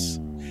watching this.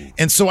 Ooh.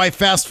 And so I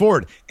fast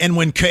forward and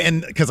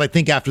because I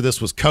think after this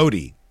was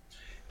Cody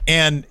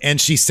and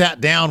she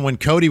sat down when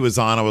Cody was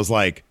on, I was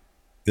like,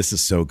 this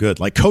is so good.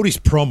 Like Cody's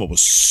promo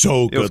was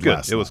so good.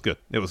 It was good.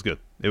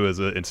 It was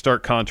in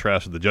stark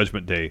contrast to the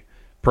Judgment Day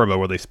promo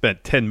where they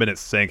spent 10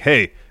 minutes saying,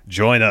 hey,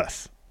 join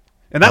us.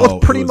 And that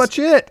was pretty much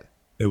it.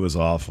 It was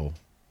awful.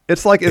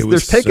 It's like they're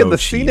taking the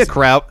scenic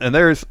route, and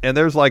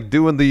there's like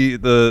doing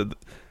the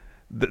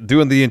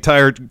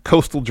entire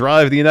coastal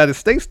drive of the United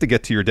States to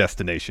get to your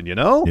destination.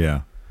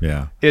 Yeah.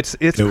 It's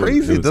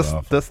crazy.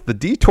 The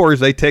detours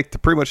they take to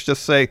pretty much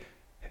just say,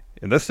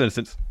 in this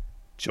instance,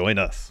 join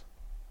us.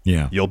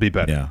 Yeah, you'll be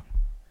better.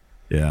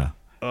 Yeah.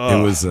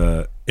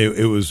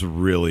 It was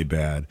really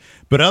bad,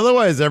 but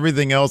otherwise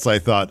everything else I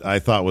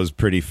thought was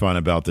pretty fun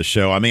about the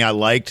show. I mean, I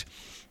liked,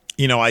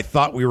 I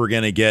thought we were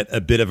going to get a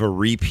bit of a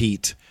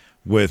repeat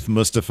with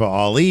Mustafa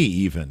Ali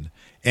even.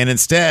 And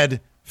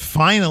instead,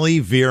 finally,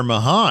 Veer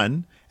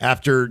Mahan,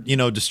 after,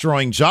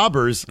 destroying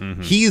jobbers,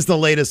 he's the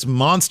latest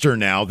monster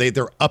now.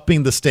 They're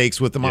upping the stakes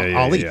with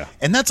Ali. Yeah.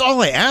 And that's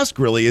all I ask,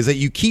 really, is that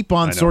you keep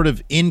on sort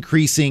of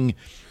increasing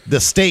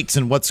the stakes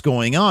and what's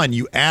going on.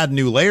 You add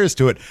new layers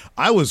to it.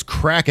 I was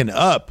cracking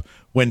up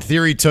when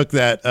Theory took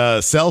that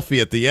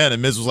selfie at the end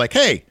and Miz was like,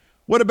 hey,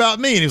 what about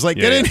me? And he was like,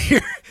 get in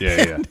here.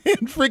 And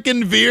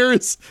freaking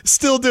Veer's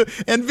still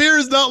and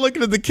Veer's not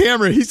looking at the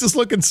camera. He's just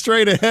looking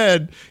straight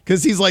ahead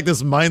because he's like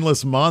this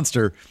mindless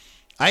monster.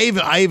 I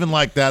even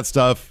like that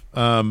stuff.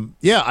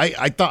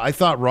 I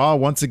thought Raw,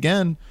 once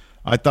again,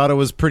 I thought it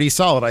was pretty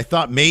solid. I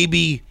thought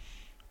maybe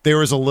there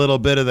was a little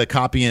bit of the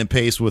copy and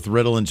paste with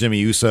Riddle and Jimmy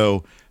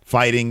Uso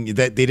fighting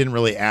that they didn't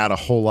really add a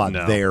whole lot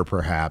there,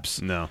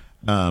 perhaps. No.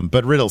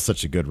 But Riddle's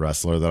such a good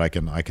wrestler that I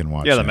can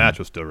watch. Yeah, the match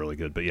was still really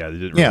good, but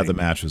the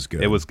match was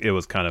good. It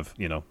was kind of,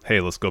 hey,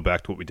 let's go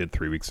back to what we did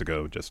 3 weeks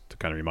ago, just to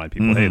kind of remind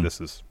people, hey,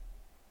 this is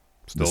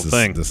still a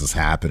thing. This is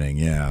happening.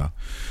 Yeah.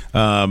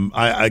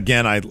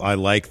 I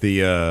like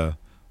the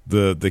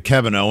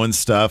Kevin Owens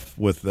stuff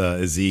with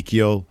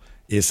Ezekiel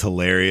is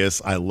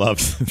hilarious. I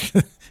loved.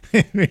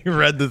 We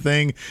read the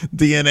thing.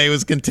 DNA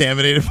was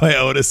contaminated by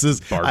Otis's.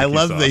 Barbecue I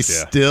love sauce, they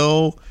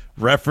still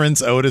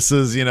reference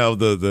Otis's,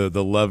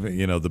 the love,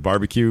 the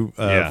barbecue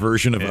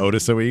version of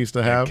Otis that we used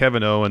to have.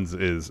 Kevin Owens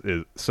is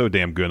so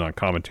damn good on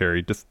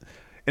commentary. Just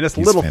and it's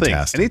little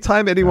fantastic. Things.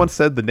 Anytime anyone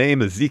said the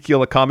name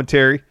Ezekiel at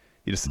commentary,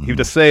 he would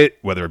just say it,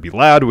 whether it be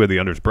loud, whether he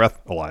under his breath,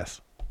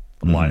 Elias.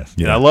 Elias.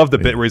 Yeah. And I love the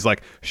bit where he's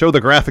like, show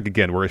the graphic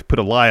again, where he's put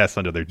Elias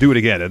under there. Do it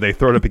again. And they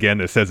throw it up again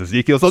and it says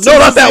Ezekiel. So, no,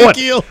 not that one.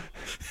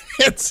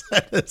 It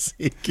said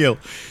Ezekiel.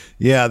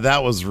 Yeah,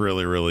 that was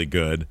really, really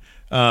good.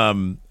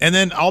 And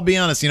then I'll be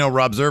honest,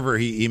 Rob Zerver,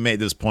 he made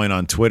this point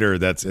on Twitter.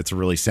 It's a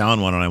really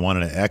sound one, and I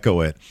wanted to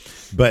echo it.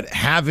 But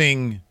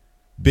having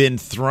been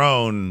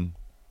thrown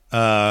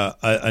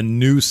a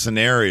new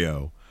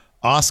scenario,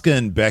 Asuka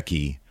and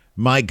Becky,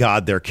 my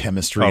God, their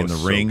chemistry in the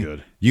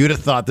ring You'd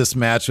have thought this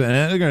match,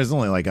 and it was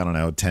only like, I don't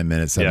know, 10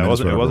 minutes, 7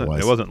 minutes, whatever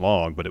it wasn't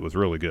long, but it was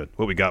really good.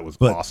 What we got was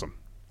awesome.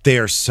 They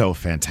are so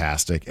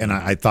fantastic. And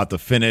I thought the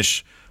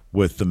finish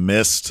with the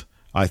mist,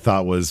 I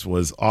thought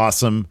was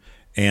awesome.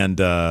 And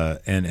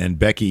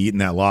Becky eating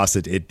that loss,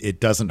 it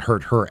doesn't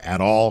hurt her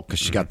at all because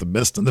she got the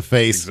mist in the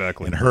face.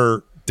 Exactly. And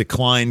her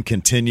decline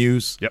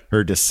continues. Yep.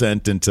 Her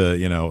descent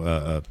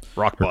into,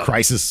 rock her bottom.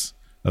 crisis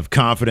of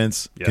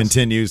confidence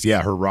continues.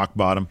 Yeah, her rock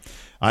bottom.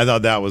 I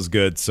thought that was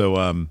good.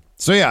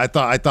 So yeah,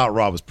 I thought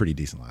Raw was pretty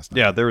decent last night.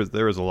 Yeah,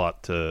 there was a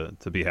lot to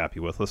be happy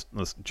with.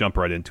 Let's jump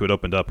right into it.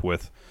 Opened up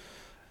with,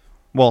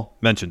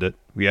 mentioned it.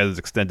 We had this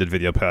extended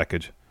video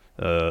package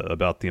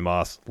about the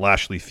Omos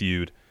Lashley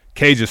feud.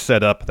 Cage is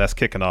set up. That's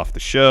kicking off the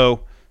show.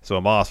 So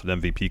Omos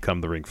and MVP come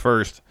to the ring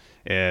first,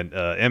 and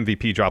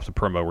MVP drops a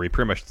promo where he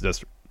pretty much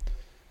just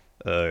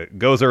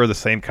goes over the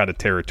same kind of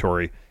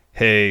territory.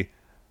 Hey,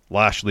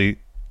 Lashley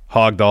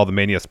hogged all the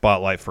Mania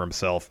spotlight for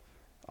himself.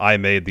 I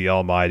made the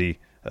Almighty.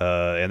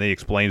 And then he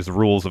explains the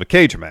rules of a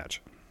cage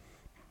match.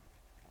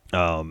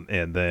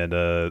 And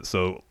then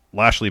so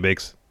Lashley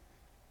makes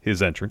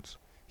his entrance.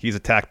 He's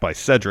attacked by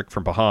Cedric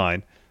from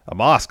behind.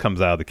 Omos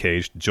comes out of the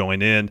cage to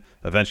join in.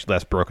 Eventually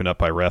that's broken up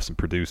by refs and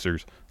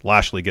producers.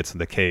 Lashley gets in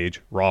the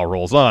cage. Raw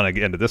rolls on.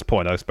 Again, at this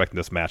point, I was expecting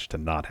this match to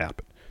not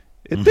happen.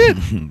 It did.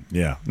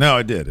 Yeah. No,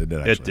 it did. It did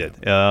actually. It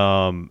did.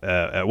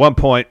 At one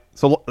point,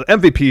 so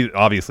MVP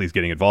obviously is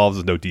getting involved.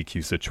 There's no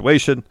DQ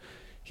situation.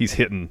 He's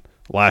hitting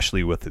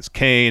Lashley with his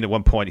cane. At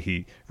one point,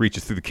 he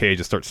reaches through the cage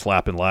and starts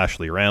slapping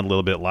Lashley around a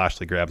little bit.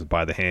 Lashley grabs him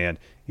by the hand,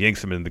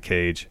 yanks him in the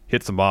cage,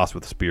 hits Omos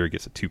with a spear,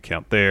 gets a 2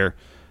 count there.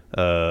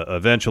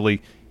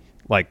 Eventually,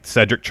 like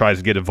Cedric tries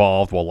to get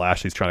involved while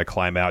Lashley's trying to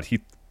climb out.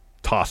 He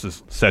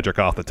tosses Cedric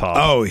off the top.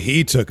 Oh,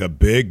 he took a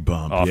big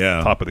bump. Off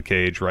the top of the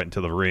cage right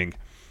into the ring.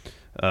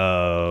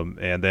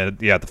 And then,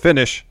 at the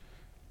finish,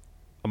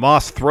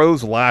 Omos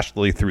throws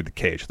Lashley through the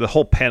cage. The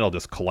whole panel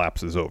just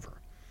collapses over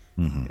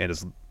and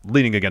is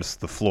leaning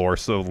against the floor.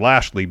 So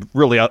Lashley,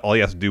 really all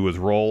he has to do is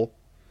roll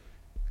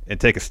and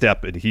take a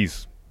step, and he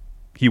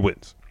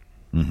wins.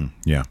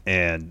 Yeah.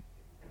 And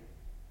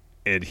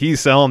he's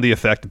selling the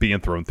effect of being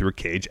thrown through a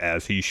cage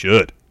as he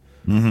should.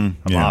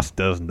 Omos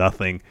does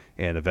nothing,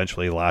 and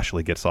eventually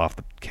Lashley gets off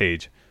the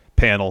cage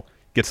panel,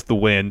 gets the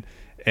win,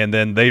 and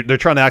then they're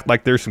trying to act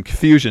like there's some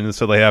confusion, and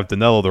so they have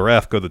Danilo the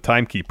ref go to the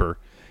timekeeper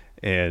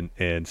and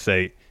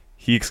say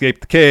he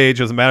escaped the cage.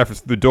 Doesn't matter if it's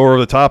through the door or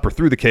the top or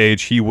through the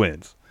cage, he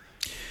wins.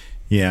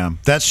 Yeah,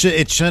 it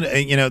should.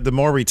 The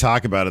more we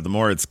talk about it, the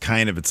more it's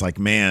like,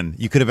 man,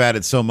 you could have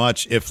added so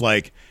much if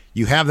like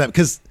you have that,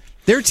 because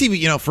their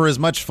TV, for as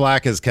much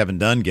flack as Kevin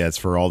Dunn gets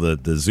for all the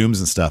zooms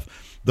and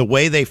stuff, the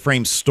way they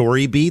frame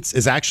story beats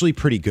is actually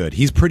pretty good.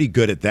 He's pretty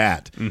good at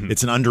that.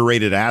 It's an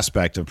underrated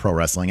aspect of pro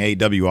wrestling.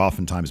 AEW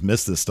oftentimes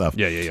miss this stuff.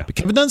 Yeah. But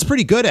Kevin Dunn's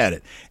pretty good at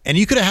it. And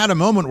you could have had a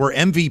moment where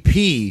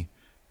MVP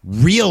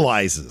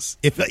realizes,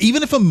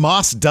 even if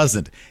Omos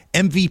doesn't,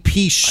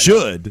 MVP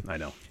should. I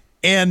know.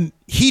 And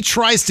he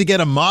tries to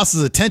get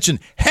Omos's attention.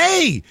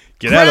 Hey,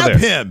 get out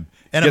of there. Him.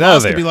 And Get out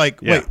of Omos could there. be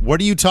like, wait,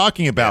 what are you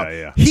talking about?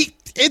 Yeah.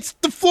 It's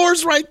the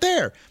floor's right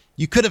there.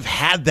 You could have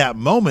had that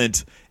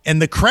moment,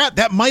 and the crowd,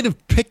 that might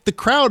have picked the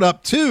crowd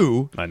up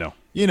too. I know.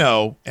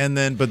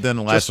 But then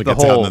Lashley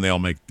gets out, and then they all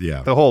make,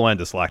 The whole end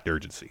just lacked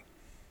urgency.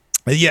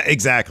 Yeah,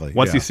 exactly.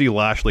 Once you see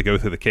Lashley go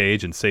through the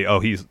cage and say, oh,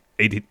 he's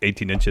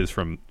 18 inches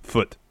from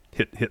foot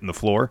hitting the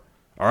floor,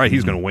 all right,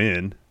 he's going to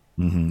win.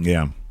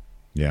 Yeah.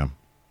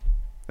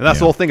 And that's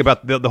the whole thing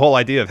about the whole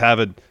idea of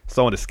having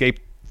someone escape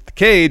the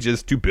cage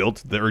is to build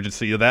the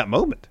urgency of that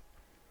moment.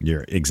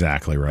 You're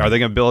exactly right. Are they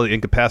going to be able to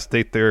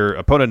incapacitate their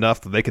opponent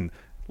enough that they can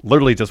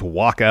literally just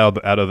walk out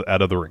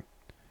of the ring?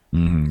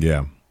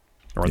 Yeah.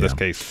 Or in this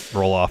case,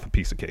 roll off a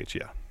piece of cage.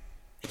 Yeah.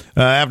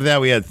 After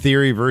that, we had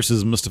Theory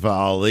versus Mustafa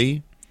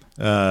Ali.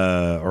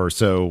 Or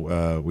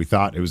so we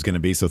thought it was going to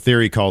be. So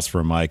Theory calls for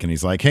a mic, and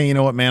he's like, hey, you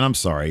know what, man? I'm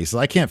sorry. He says,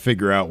 I can't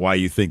figure out why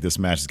you think this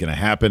match is going to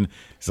happen.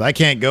 He says, I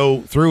can't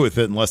go through with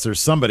it unless there's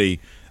somebody,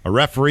 a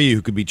referee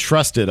who could be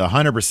trusted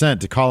 100%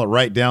 to call it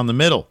right down the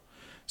middle.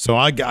 So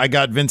I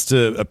got Vince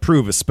to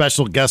approve a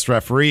special guest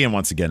referee, and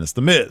once again, it's The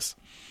Miz.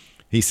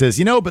 He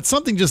says, but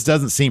something just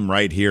doesn't seem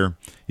right here.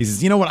 He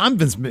says, you know what? I'm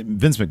Vince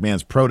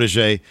McMahon's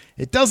protege.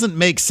 It doesn't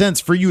make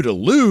sense for you to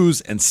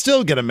lose and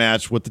still get a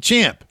match with the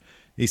champ.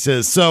 He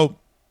says, so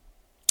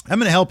I'm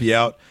going to help you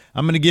out.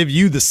 I'm going to give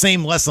you the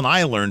same lesson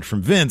I learned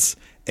from Vince.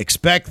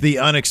 Expect the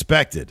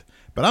unexpected.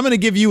 But I'm going to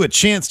give you a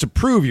chance to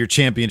prove your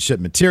championship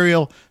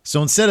material.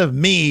 So instead of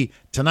me,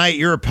 tonight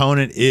your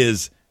opponent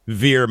is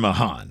Veer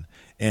Mahaan.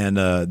 And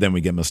then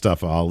we get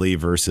Mustafa Ali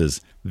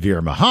versus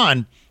Veer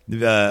Mahaan.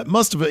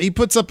 He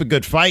puts up a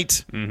good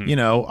fight.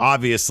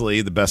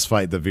 Obviously the best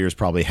fight that Veer's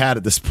probably had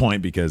at this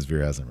point, because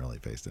Veer hasn't really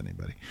faced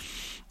anybody.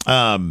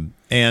 But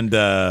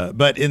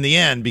in the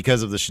end,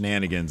 because of the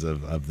shenanigans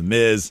of The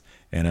Miz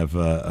and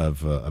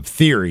of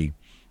Theory,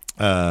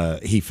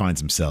 he finds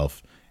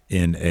himself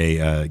in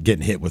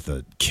getting hit with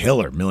a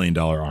killer $1 million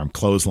arm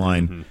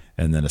clothesline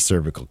and then a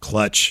cervical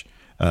clutch.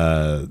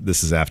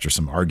 This is after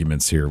some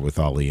arguments here with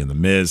Ali and the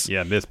Miz.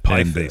 Yeah, Miz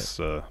pie face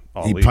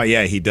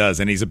Ali. He does,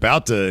 and he's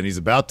about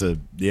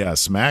to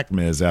smack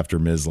Miz after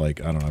Miz,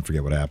 like, I don't know, I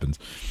forget what happens,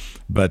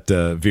 but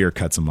Veer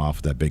cuts him off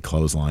with that big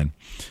clothesline.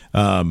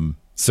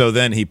 So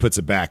then he puts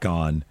it back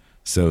on,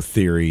 so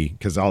Theory,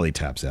 because Ali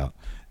taps out,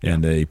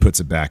 and he puts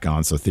it back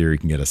on so Theory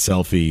can get a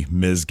selfie.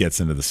 Miz gets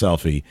into the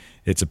selfie.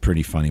 It's a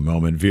pretty funny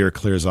moment. Veer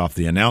clears off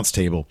the announce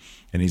table,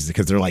 and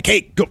because they're like,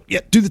 "Hey, go,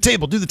 do the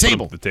table, do the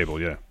table." The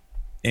table, yeah.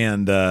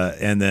 And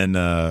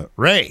then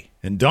Ray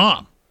and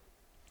Dom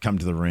come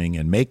to the ring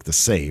and make the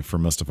save for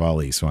Mustafa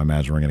Ali. So I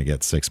imagine we're going to get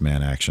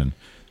 6-man action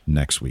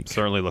next week.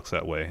 Certainly looks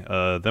that way.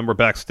 Then we're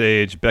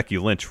backstage. Becky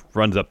Lynch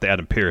runs up to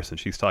Adam Pearce, and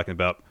she's talking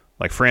about,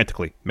 like,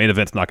 frantically, main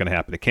event's not going to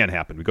happen. It can't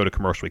happen. We go to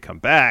commercial. We come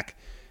back,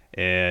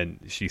 and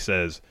she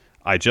says,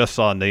 I just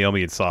saw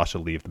Naomi and Sasha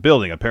leave the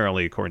building.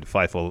 Apparently, according to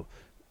Fightful,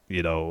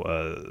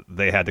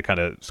 they had to kind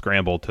of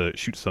scramble to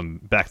shoot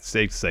some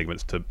backstage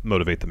segments to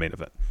motivate the main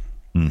event.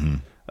 Mm-hmm.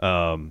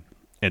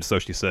 And so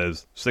she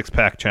says,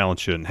 6-pack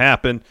challenge shouldn't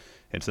happen.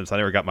 And since I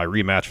never got my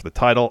rematch for the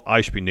title,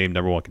 I should be named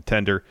number 1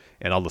 contender,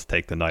 and I'll just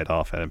take the night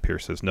off. Adam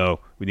Pearce says,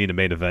 no, we need a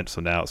main event,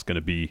 so now it's going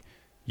to be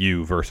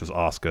you versus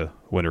Asuka.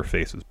 Winner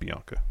faces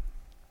Bianca.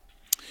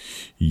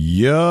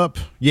 Yup.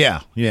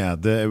 Yeah.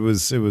 It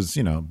was.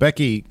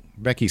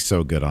 Becky's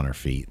so good on her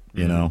feet.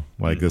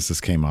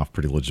 This came off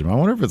pretty legitimate. I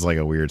wonder if it's like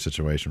a weird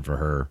situation for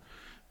her.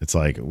 It's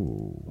like,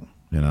 ooh.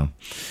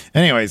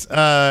 Anyways,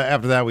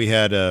 after that we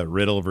had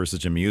Riddle versus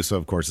Jimmy Uso.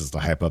 Of course, it's to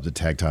hype up the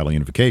tag title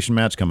unification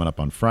match coming up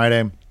on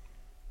Friday.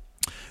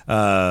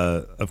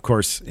 Of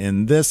course,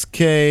 in this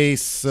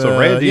case, so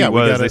Randy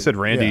they said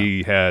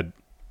Randy had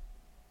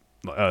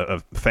a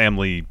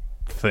family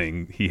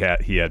thing he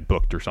had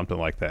booked or something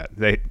like that.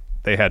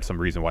 They had some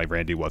reason why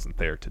Randy wasn't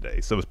there today.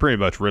 So it was pretty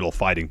much Riddle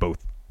fighting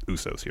both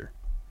Usos here.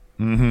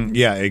 Mm-hmm.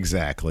 Yeah,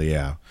 exactly.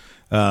 Yeah.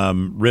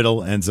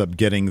 Riddle ends up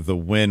getting the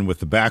win with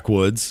the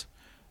backwoods.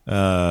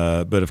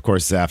 But of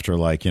course, after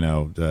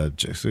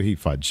so he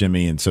fought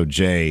Jimmy, and so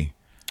Jay,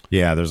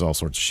 there's all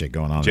sorts of shit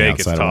going on. Jay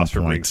gets tossed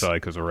from ringside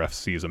because the ref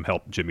sees him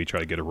help Jimmy try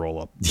to get a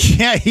roll up.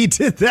 Yeah, he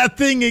did that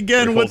thing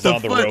again with the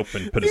foot. Rope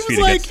and put his feet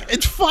against.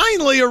 It's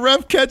finally a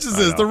ref catches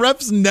this. The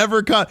ref's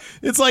never caught.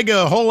 It's like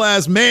a whole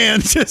ass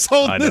man just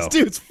holding this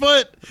dude's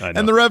foot,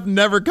 and the ref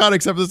never caught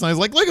except for this time. He's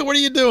like, "Look, what are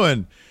you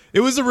doing?" It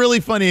was a really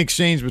funny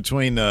exchange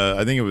between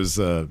I think it was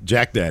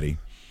Jack Daddy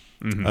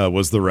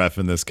was the ref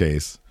in this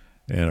case.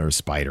 Or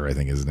Spider, I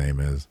think his name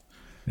is,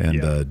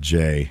 and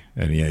Jay,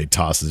 and he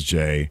tosses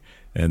Jay,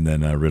 and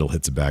then Riddle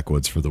hits it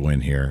backwards for the win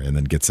here, and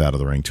then gets out of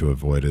the ring to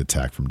avoid an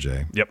attack from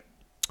Jay. Yep.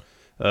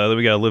 Then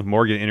we got a Liv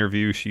Morgan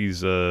interview. She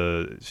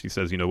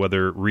says,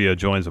 whether Rhea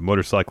joins a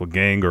motorcycle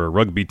gang or a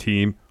rugby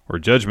team or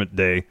Judgment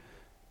Day,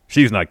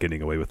 she's not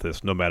getting away with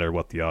this, no matter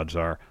what the odds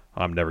are.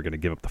 I'm never going to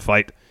give up the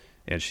fight.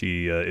 And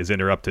she is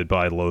interrupted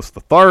by Los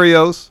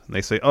Lotharios, and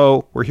they say,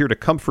 "Oh, we're here to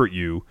comfort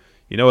you.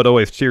 It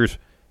always cheers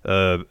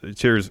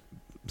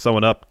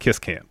someone up, kiss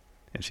cam."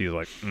 And she's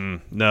like,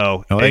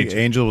 no. I think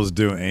Angel was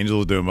doing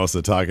most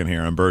of the talking here.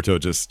 Humberto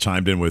just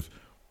chimed in with,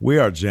 "We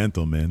are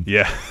gentlemen."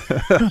 Yeah.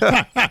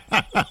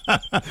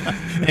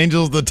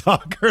 Angel's the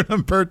talker, and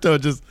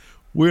Humberto just,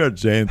 "We are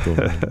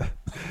gentlemen."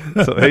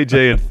 So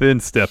AJ and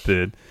Finn step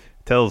in,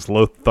 tells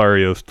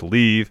Lotharios to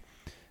leave.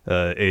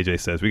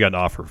 AJ says, "We got an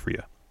offer for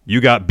you. You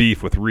got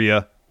beef with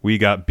Rhea. We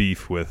got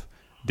beef with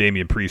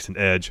Damian Priest and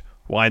Edge.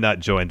 Why not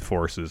join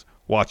forces,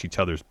 watch each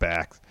other's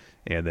backs?"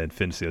 And then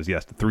Finn says,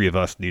 yes, the three of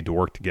us need to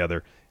work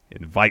together.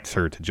 Invites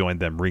her to join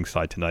them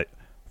ringside tonight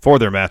for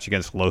their match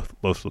against Los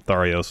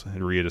Lotharios.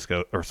 And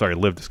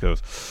Liv just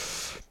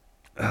goes,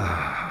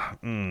 I'll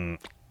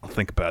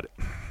think about it.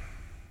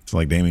 It's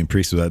like Damian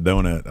Priest with that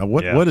donut.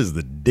 What is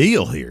the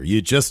deal here?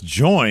 You just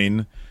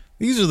join.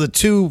 These are the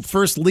 2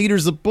 first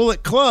leaders of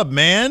Bullet Club,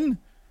 man.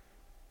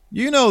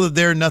 You know that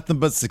they're nothing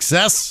but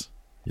success.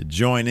 You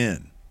join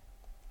in.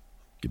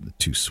 Give them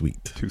the too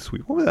sweet. Too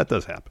sweet. Well, that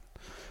does happen.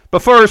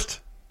 But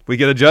first, we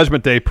get a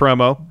Judgment Day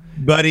promo.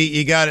 Buddy,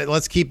 you got it.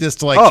 Let's keep this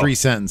to 3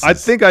 sentences. I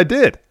think I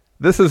did.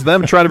 This is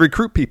them trying to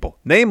recruit people,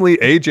 namely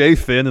AJ,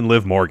 Finn, and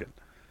Liv Morgan.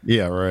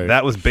 Yeah, right.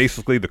 That was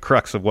basically the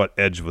crux of what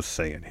Edge was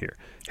saying here.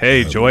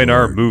 Hey, join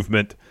our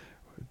movement.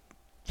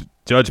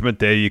 Judgment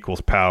Day equals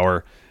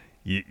power.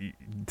 You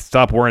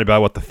stop worrying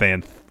about what the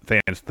fans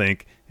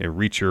think and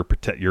reach your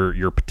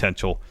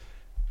potential.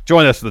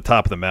 Join us at the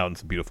top of the mountain.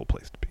 It's a beautiful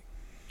place to be.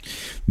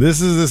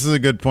 This is a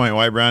good point.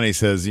 White Brownie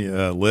says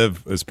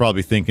Liv is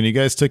probably thinking, you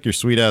guys took your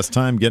sweet ass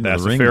time getting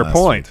to the ring. That's a fair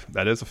point.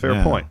 That is a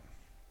fair point.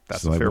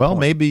 That's a fair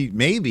point.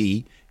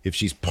 Maybe if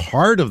she's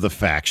part of the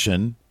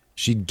faction,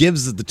 she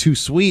gives it the too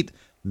sweet,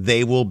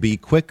 they will be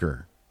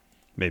quicker.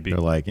 Maybe. They're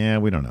like, yeah,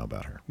 we don't know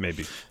about her.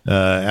 Maybe.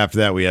 After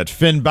that, we had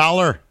Finn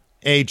Balor,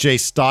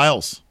 AJ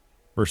Styles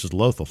versus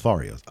Los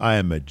Lotharios. I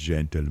am a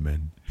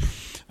gentleman.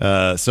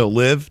 So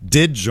Liv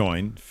did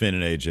join Finn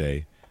and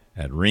AJ.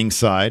 at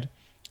ringside.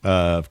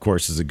 Of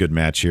course, is a good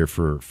match here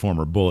for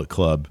former Bullet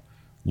Club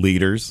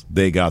leaders.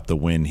 They got the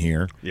win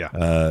here. Yeah.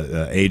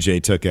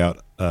 AJ took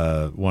out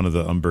one of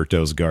the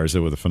Humbertos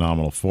Garza with a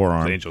phenomenal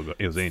forearm. It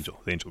was Angel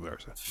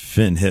Garza.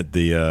 Finn hit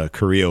the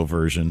Carrillo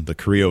version, the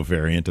Carrillo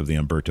variant of the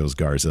Humbertos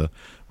Garza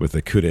with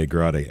the coup de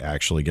grace to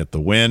actually get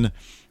the win.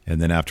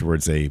 And then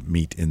afterwards they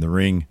meet in the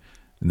ring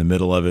in the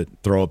middle of it,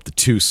 throw up the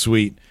too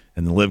sweet,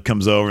 and the Liv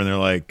comes over and they're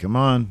like, come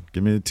on,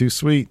 give me the too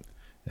sweet.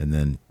 And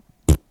then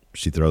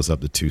she throws up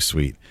the too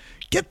sweet.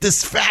 Get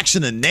this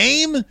faction a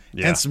name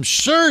and some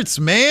shirts,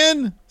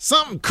 man.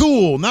 Something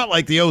cool. Not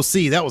like the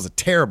OC. That was a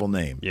terrible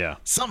name. Yeah.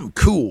 Something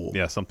cool.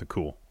 Yeah, something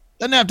cool.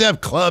 Doesn't have to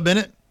have club in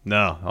it.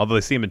 No, although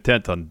they seem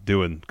intent on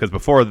doing, because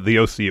before the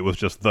OC, it was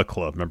just the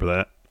club. Remember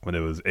that? When it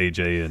was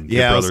AJ and yeah,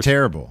 Good Brothers? It was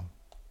terrible.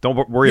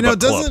 Don't worry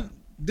about club.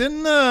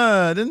 Didn't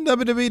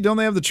WWE, don't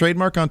they have the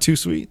trademark on Too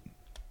Sweet?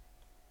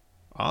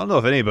 I don't know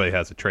if anybody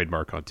has a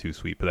trademark on Too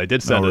Sweet, but they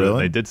did send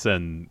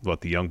the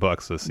Young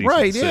Bucks a cease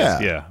and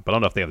desist. Yeah, but I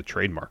don't know if they have a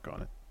trademark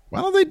on it.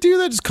 Why don't they do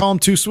that? Just call them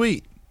Too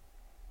Sweet.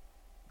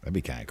 That'd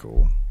be kind of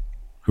cool.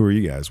 Who are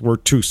you guys? We're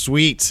Too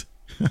Sweet.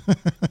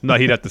 No,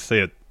 he'd have to say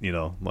it,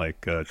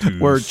 like too.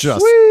 We're just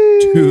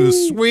sweet. Too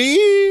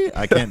sweet.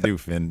 I can't do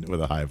Finn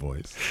with a high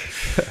voice.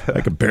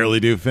 I can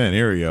barely do Finn.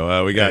 Here we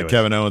go. We got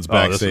Kevin Owens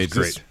backstage.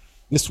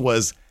 This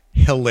was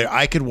hilarious.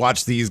 I could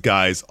watch these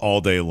guys all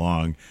day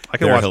long. I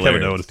could watch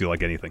Kevin Owens do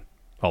like anything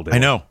all day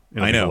long.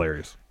 I know.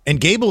 Hilarious. And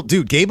Gable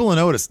and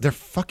Otis, they're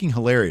fucking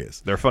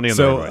hilarious. They're funny in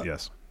their right,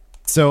 yes.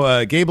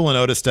 So Gable and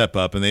Otis step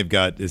up, and they've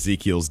got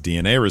Ezekiel's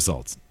DNA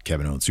results.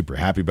 Kevin Owens super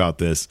happy about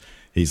this.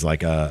 He's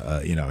like,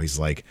 he's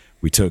like,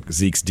 we took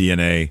Zeke's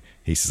DNA.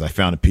 He says, I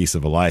found a piece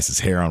of Elias's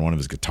hair on one of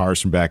his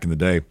guitars from back in the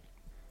day.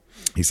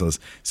 He says,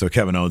 so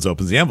Kevin Owens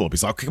opens the envelope.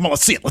 He's like, okay, come on,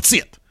 let's see it.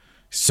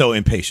 He's so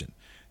impatient.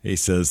 He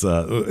says,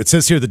 it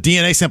says here the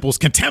DNA sample is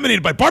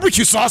contaminated by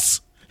barbecue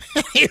sauce.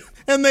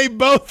 And they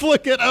both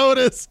look at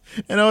Otis.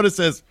 And Otis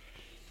says,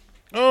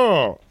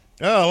 oh,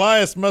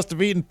 Elias must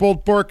have eaten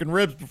pulled pork and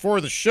ribs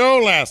before the show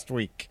last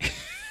week.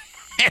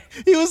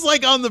 He was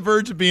like on the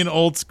verge of being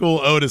old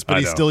school Otis, but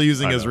he's still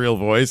using his real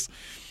voice.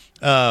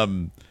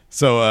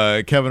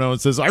 So Kevin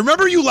Owens says, I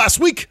remember you last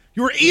week.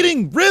 You were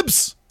eating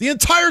ribs the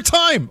entire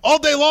time, all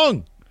day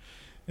long.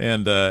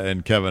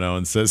 And Kevin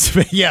Owens says,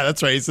 yeah,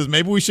 that's right. He says,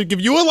 maybe we should give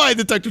you a lie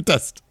detector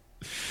test.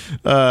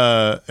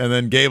 And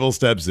then Gable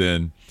steps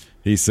in.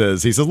 He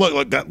says,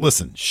 look,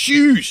 listen,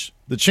 shoosh.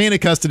 The chain of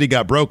custody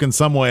got broken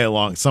somewhere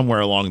along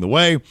the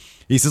way.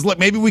 He says, look,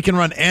 maybe we can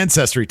run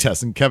ancestry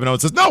tests. And Kevin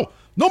Owens says, no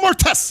more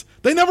tests.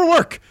 They never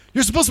work.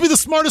 You're supposed to be the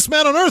smartest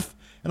man on earth.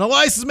 And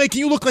Elias is making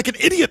you look like an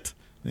idiot.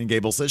 And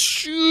Gable says,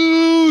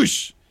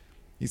 shoosh.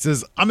 He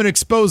says, I'm going to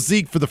expose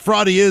Zeke for the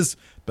fraud he is,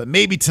 but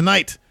maybe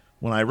tonight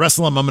when I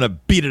wrestle him, I'm going to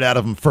beat it out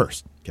of him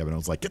first. Kevin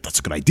Owens like, yeah, that's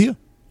a good idea.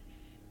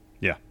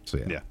 Yeah. So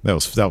yeah. That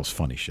was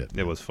funny shit.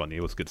 It was funny.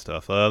 It was good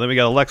stuff. Then we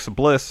got Alexa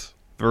Bliss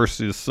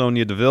versus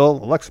Sonya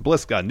Deville. Alexa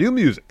Bliss got new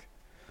music.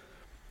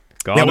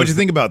 What'd you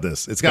think about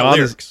this? It's got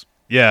lyrics.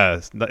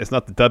 It's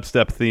not the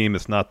dubstep theme.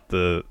 It's not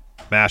the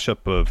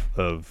mashup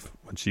of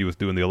when she was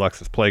doing the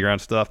Alexa's Playground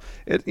stuff.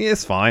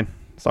 It's fine.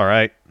 It's all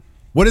right.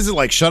 What is it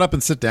like? Shut up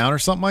and sit down or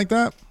something like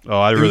that?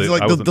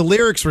 Oh, the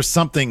lyrics were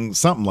something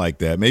like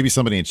that. Maybe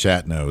somebody in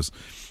chat knows.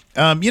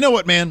 You know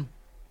what, man?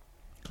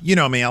 You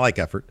know me. I like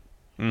effort.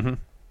 Mm-hmm.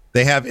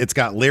 It's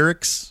got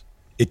lyrics.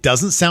 It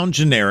doesn't sound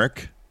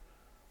generic.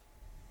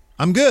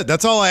 I'm good.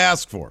 That's all I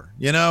ask for.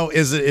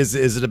 Is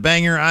it a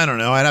banger? I don't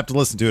know. I'd have to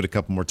listen to it a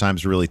couple more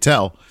times to really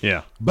tell.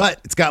 Yeah.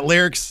 But it's got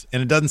lyrics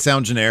and it doesn't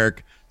sound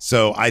generic.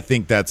 So I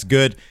think that's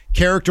good.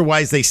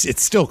 Character-wise,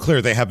 it's still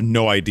clear they have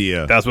no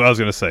idea. That's what I was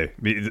going to say.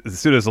 As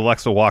soon as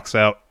Alexa walks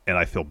out, and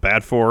I feel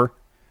bad for her,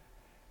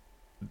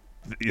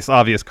 it's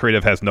obvious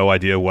creative has no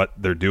idea what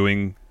they're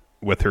doing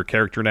with her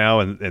character now,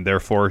 and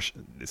therefore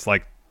it's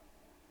like,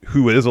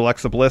 who is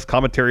Alexa Bliss?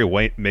 Commentary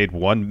made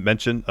one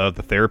mention of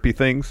the therapy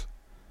things,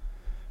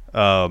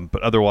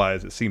 but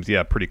otherwise it seems,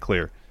 pretty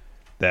clear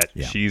that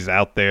she's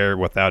out there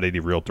without any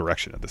real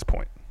direction at this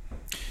point.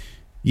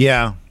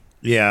 Yeah.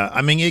 Yeah,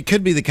 I mean, it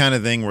could be the kind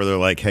of thing where they're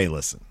like, hey,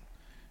 listen,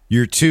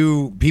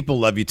 people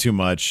love you too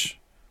much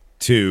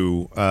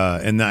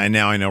and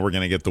now I know we're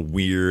going to get the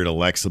weird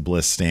Alexa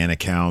Bliss stan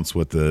accounts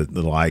with the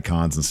little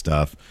icons and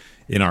stuff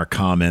in our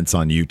comments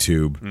on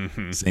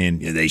YouTube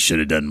saying they should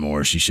have done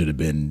more. She should have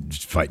been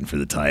fighting for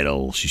the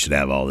title. She should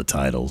have all the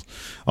titles,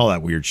 all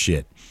that weird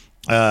shit.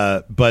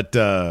 But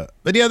yeah,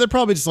 they're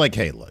probably just like,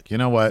 hey, look, you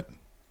know what?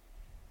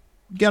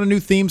 You got a new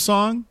theme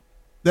song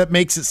that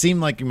makes it seem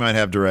like you might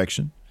have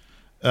direction.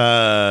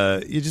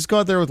 You just go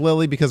out there with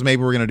Lily because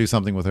maybe we're going to do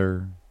something with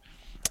her.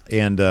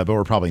 And but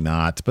we're probably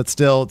not. But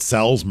still, it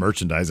sells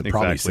merchandise. It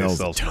probably sells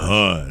a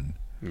ton.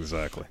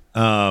 Exactly.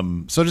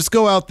 So just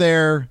go out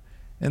there,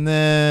 and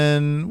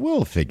then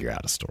we'll figure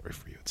out a story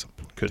for you at some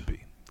point. Could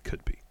be.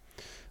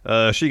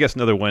 She gets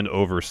another win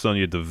over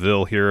Sonya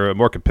Deville here. A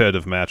more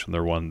competitive match than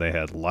their one they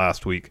had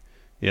last week.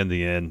 In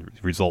the end,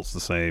 results the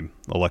same.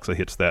 Alexa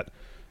hits that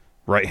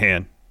right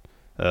hand.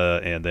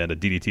 And then a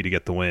DDT to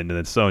get the win. And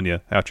then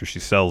Sonya, after she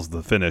sells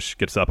the finish,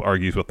 gets up,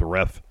 argues with the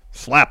ref,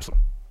 slaps him.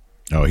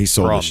 Oh, he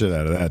sold the shit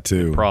out of that,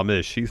 too. The problem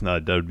is she's not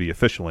a WWE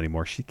official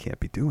anymore. She can't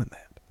be doing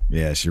that.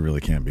 Yeah, she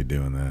really can't be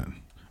doing that.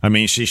 I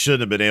mean, she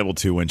shouldn't have been able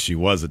to when she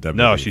was a WWE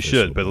No, she official,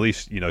 should, but at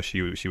least,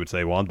 she would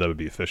say, well, I'm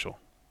WWE official.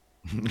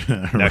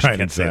 Right,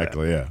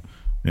 exactly,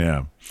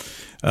 yeah.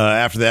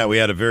 After that, we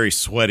had a very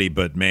sweaty,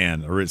 but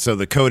man, so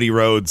the Cody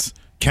Rhodes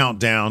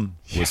countdown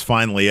was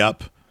finally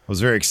up. I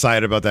was very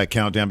excited about that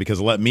countdown because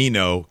it let me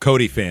know,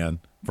 Cody fan,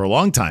 for a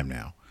long time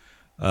now,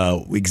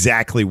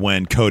 exactly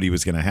when Cody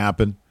was going to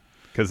happen.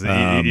 Because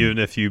even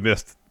if you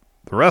missed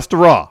the rest of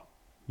Raw,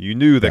 you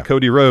knew that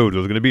Cody Rhodes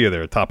was going to be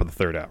there at the top of the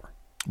third hour.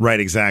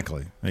 Right,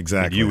 exactly.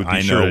 And you would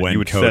be sure when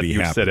Cody happens. You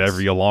would set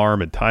every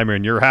alarm and timer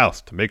in your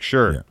house to make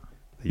sure that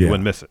you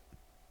wouldn't miss it.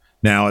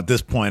 Now, at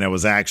this point, I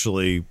was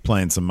actually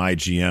playing some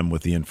MyGM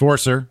with the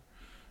Enforcer.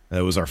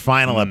 It was our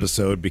final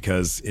episode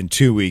because in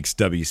 2 weeks,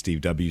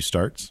 Steve W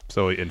starts.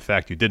 So, in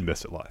fact, you did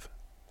miss it live.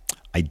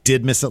 I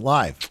did miss it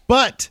live.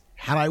 But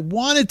had I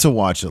wanted to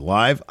watch it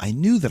live, I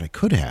knew that I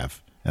could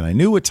have. And I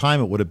knew what time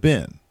it would have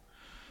been.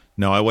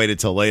 No, I waited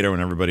till later when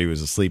everybody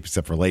was asleep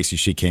except for Lacey.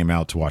 She came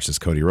out to watch this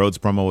Cody Rhodes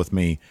promo with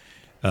me.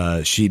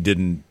 She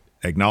didn't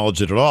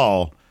acknowledge it at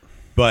all.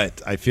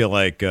 But I feel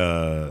like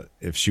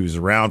if she was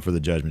around for the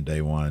Judgment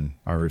Day one,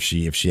 or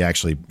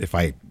if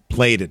I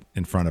played it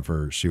in front of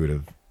her, she would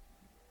have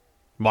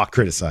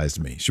criticized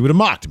me. She would have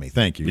mocked me.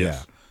 Thank you.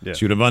 Yes. Yeah.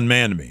 She would have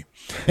unmanned me.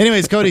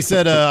 Anyways, Cody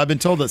said, I've been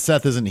told that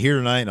Seth isn't here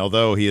tonight, and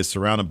although he is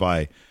surrounded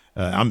by,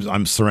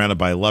 I'm surrounded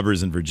by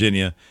lovers in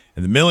Virginia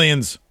and the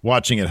millions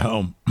watching at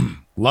home.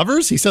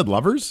 Lovers? He said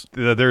lovers?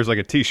 There's like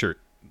a T-shirt.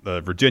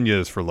 Virginia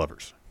is for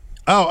lovers.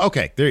 Oh,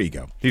 okay. There you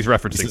go. He's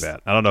referencing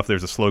that. I don't know if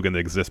there's a slogan that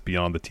exists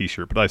beyond the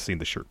T-shirt, but I've seen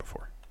the shirt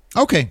before.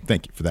 Okay.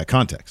 Thank you for that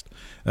context.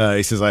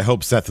 He says, I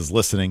hope Seth is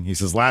listening. He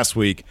says, last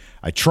week,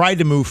 I tried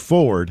to move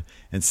forward,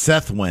 and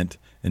Seth went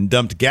and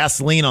dumped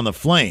gasoline on the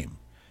flame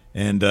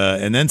and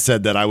then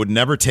said that I would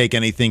never take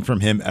anything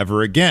from him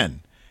ever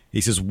again.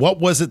 He says, what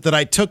was it that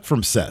I took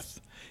from Seth?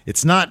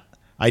 It's not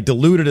I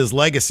diluted his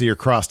legacy or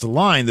crossed a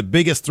line. The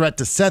biggest threat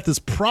to Seth is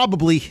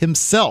probably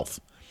himself.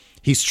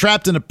 He's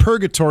trapped in a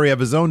purgatory of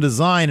his own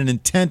design and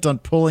intent on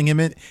pulling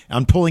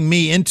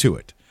me into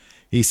it.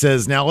 He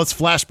says, now let's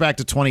flash back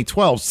to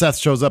 2012. Seth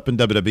shows up in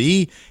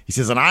WWE. He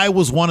says, and I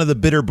was one of the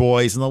bitter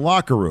boys in the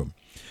locker room.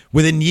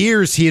 Within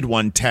years, he had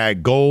won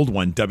Tag Gold,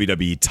 won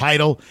WWE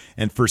title,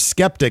 and for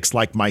skeptics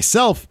like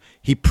myself,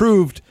 he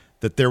proved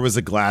that there was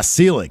a glass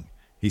ceiling.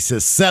 He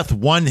says, Seth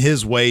won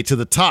his way to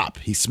the top.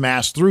 He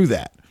smashed through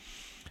that.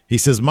 He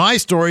says, my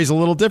story is a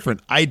little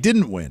different. I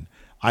didn't win.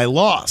 I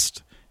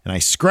lost. And I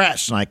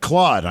scratched and I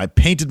clawed. And I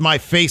painted my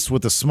face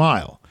with a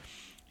smile.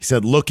 He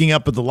said, looking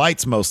up at the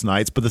lights most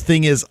nights, but the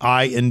thing is,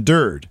 I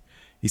endured.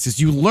 He says,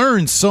 you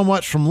learn so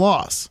much from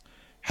loss,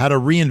 how to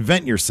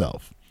reinvent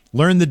yourself,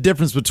 learn the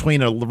difference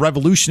between a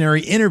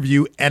revolutionary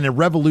interview and a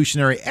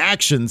revolutionary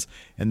actions.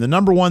 And the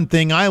number one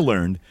thing I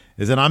learned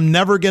is that I'm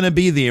never going to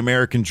be the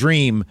American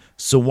dream,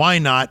 so why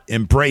not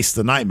embrace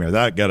the nightmare?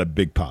 That got a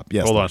big pop.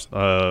 Yes. Hold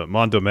on.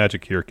 Mondo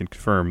Magic here can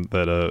confirm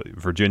that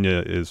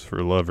Virginia is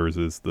for lovers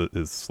is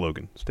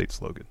slogan, state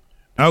slogan.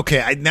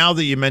 Okay, now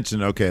that you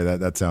mentioned,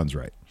 that sounds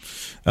right.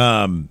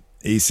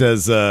 He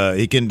says,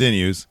 he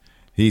continues,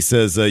 he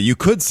says, you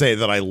could say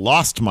that I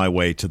lost my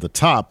way to the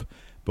top,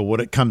 but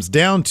what it comes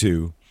down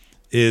to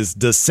is,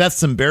 does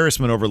Seth's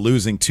embarrassment over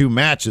losing 2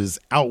 matches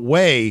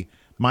outweigh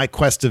my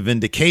quest of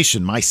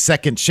vindication, my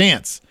second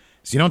chance?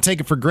 So you don't take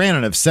it for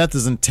granted. If Seth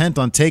is intent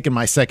on taking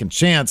my second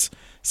chance,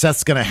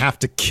 Seth's going to have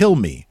to kill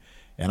me,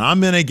 and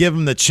I'm going to give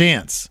him the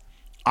chance.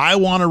 I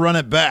want to run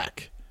it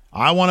back.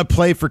 I want to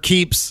play for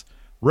keeps.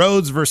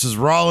 Rhodes versus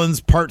Rollins,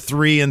 part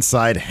 3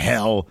 inside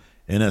Hell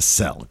in a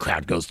Cell. The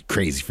crowd goes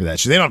crazy for that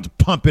shit. They don't have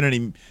to pump in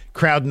any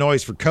crowd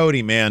noise for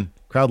Cody, man.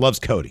 Crowd loves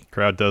Cody.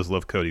 Crowd does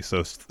love Cody.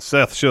 So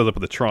Seth shows up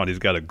with the Tron. He's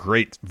got a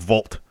great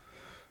Vault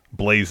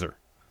blazer,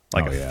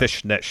 like a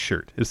fishnet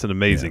shirt. It's an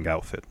amazing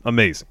outfit.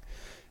 Amazing.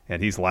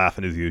 And he's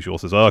laughing as usual.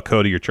 Says, oh,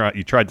 Cody, you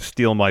tried to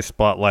steal my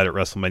spotlight at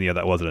WrestleMania.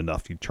 That wasn't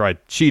enough. You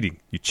tried cheating.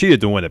 You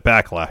cheated to win at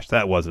Backlash.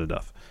 That wasn't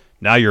enough.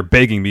 Now you're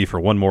begging me for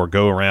one more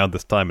go-around,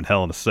 this time in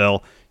Hell in a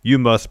Cell. You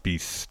must be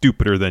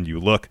stupider than you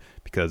look,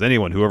 because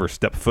anyone who ever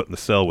stepped foot in the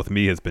cell with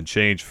me has been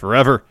changed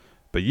forever.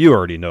 But you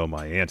already know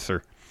my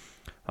answer.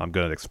 I'm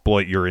going to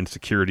exploit your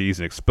insecurities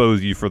and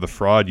expose you for the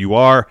fraud you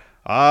are.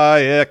 I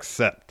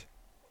accept.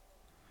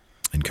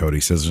 And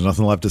Cody says there's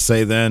nothing left to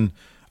say then,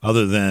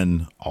 other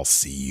than I'll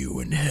see you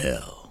in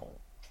hell.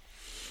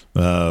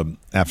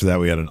 After that,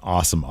 we had an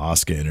awesome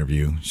Asuka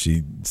interview.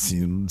 She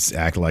seems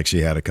act like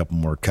she had a couple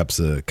more cups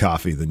of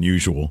coffee than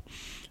usual.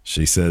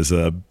 She says,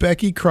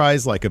 Becky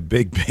cries like a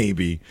big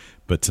baby,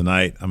 but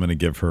tonight I'm going to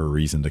give her a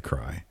reason to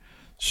cry.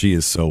 She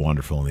is so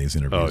wonderful in these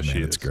interviews,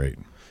 man. It's great.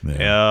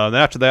 Yeah. And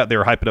after that, they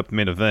were hyping up the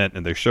main event,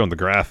 and they're showing the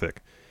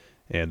graphic.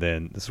 And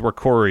then this is where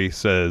Corey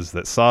says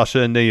that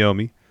Sasha and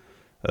Naomi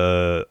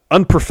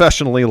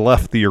unprofessionally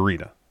left the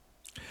arena.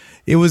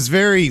 It was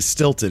very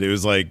stilted. It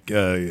was like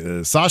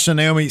Sasha and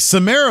Naomi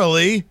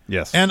summarily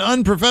and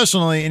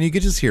unprofessionally, and you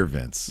could just hear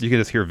Vince. You can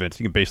just hear Vince.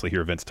 You can basically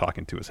hear Vince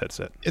talking to his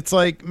headset. It's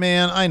like,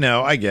 man, I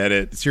know, I get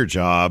it. It's your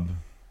job.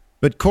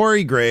 But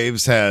Corey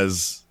Graves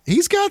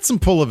he's got some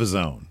pull of his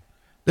own.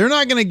 They're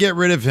not going to get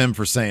rid of him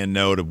for saying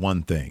no to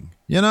one thing.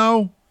 You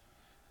know?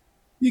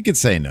 You could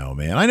say no,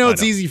 man. I know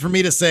it's easy for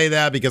me to say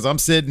that because I'm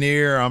sitting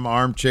here, I'm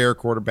armchair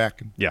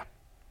quarterbacking. Yeah.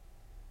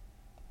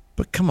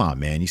 But come on,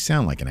 man, you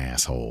sound like an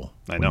asshole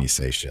when you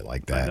say shit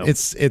like that.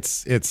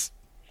 It's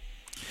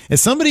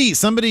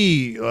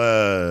somebody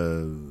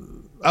where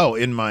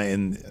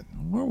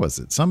was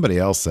it? Somebody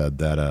else said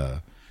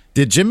that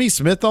did Jimmy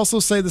Smith also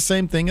say the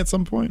same thing at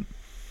some point?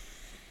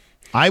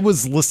 I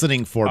was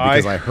listening for it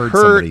because I heard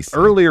somebody say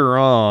earlier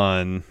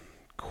on,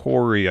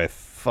 Corey, I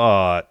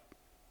thought,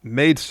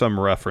 made some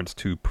reference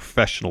to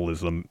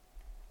professionalism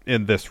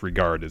in this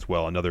regard as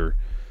well. Another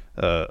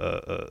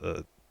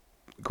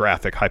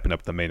graphic hyping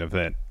up the main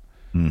event.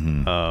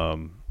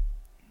 Mm-hmm.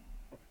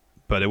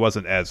 But it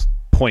wasn't as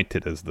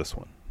pointed as this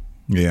one.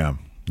 Yeah.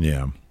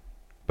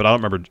 But I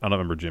don't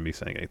remember Jimmy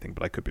saying anything,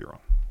 but I could be wrong.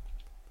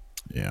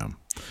 Yeah.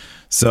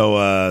 So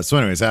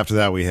anyways, after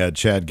that we had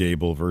Chad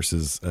Gable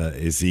versus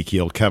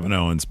Ezekiel. Kevin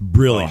Owens,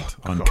 brilliant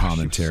on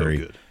commentary.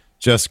 So good.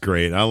 Just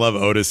great. I love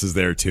Otis is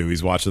there too.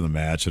 He's watching the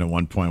match, and at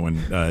one point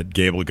when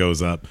Gable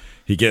goes up,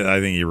 I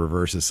think he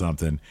reverses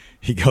something.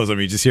 He goes up,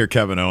 you just hear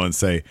Kevin Owens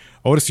say,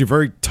 "Otis, you're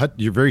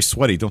very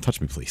sweaty. Don't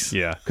touch me, please."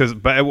 Yeah, because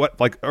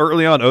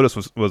early on, Otis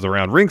was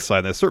around ringside.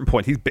 And at a certain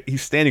point,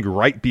 he's standing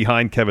right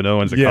behind Kevin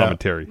Owens at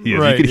commentary. He is.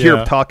 Right, you could hear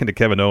him talking to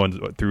Kevin Owens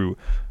through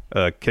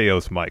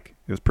KO's mic.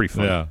 It was pretty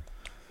funny. Yeah.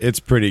 It's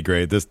pretty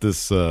great.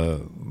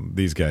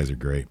 These guys are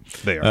great.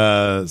 They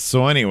are.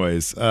 So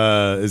anyways,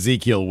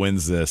 Ezekiel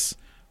wins this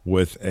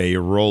with a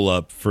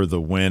roll-up for the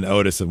win.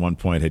 Otis at one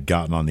point had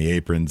gotten on the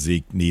apron.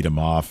 Zeke kneed him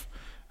off.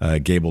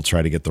 Gable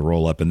tried to get the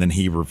roll-up, and then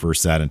he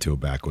reversed that into a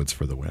backwoods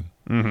for the win.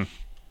 Mm-hmm.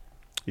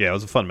 Yeah, it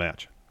was a fun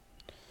match.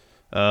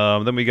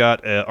 Then we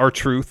got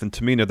R-Truth and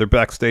Tamina. They're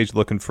backstage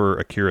looking for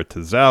Akira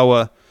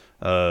Tozawa.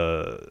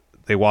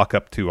 They walk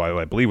up to,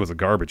 I believe it was a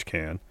garbage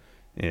can,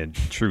 and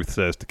Truth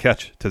says, to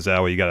catch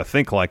Tozawa, you got to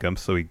think like him.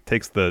 So he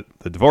takes the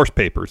divorce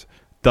papers,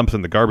 dumps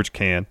in the garbage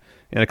can,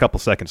 and a couple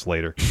seconds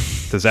later,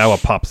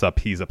 Tozawa pops up.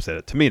 He's upset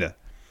at Tamina.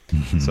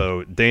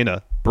 So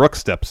Dana Brooke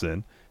steps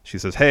in. She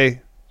says,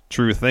 "Hey,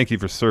 Truth, thank you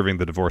for serving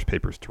the divorce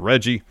papers to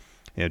Reggie."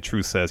 And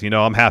Truth says,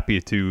 "I'm happy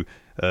to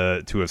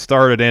have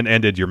started and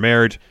ended your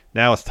marriage.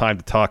 Now it's time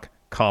to talk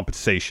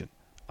compensation.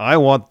 I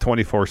want the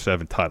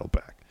 24/7 title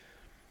back."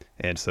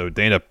 And so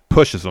Dana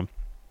pushes him.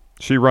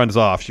 She runs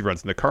off. She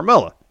runs into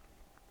Carmella.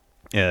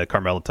 And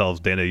Carmella tells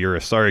Dana, "You're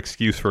a sorry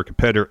excuse for a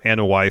competitor and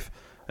a wife.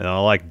 And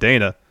unlike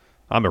Dana,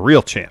 I'm a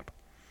real champ."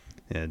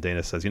 And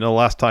Dana says, "The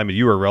last time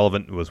you were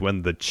relevant was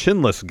when the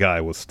chinless guy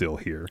was still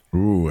here."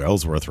 Ooh,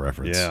 Ellsworth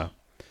reference. Yeah.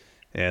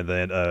 And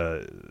then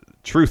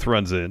Truth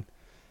runs in.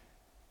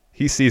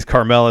 He sees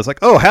Carmella. He's like,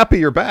 "Oh, happy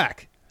you're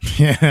back."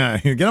 Yeah,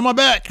 get on my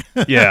back.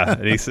 Yeah,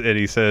 and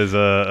he says,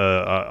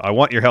 "I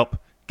want your help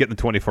getting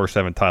the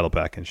 24/7 title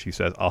back." And she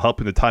says, "I'll help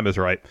you when the time is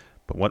right.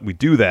 But when we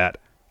do that,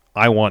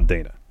 I want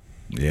Dana."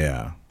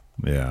 Yeah.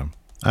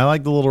 I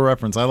like the little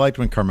reference. I liked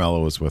when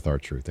Carmella was with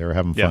R-Truth. They were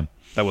having fun. Yeah,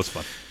 that was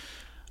fun.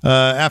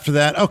 After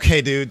that,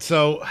 okay, dude,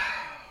 so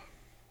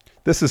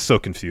this is so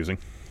confusing.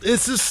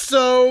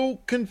 So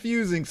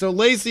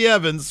Lacey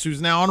Evans,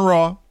 who's now on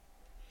Raw,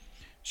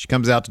 she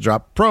comes out to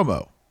drop a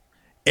promo.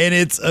 And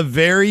it's a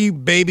very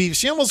baby.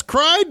 She almost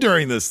cried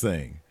during this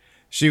thing.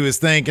 She was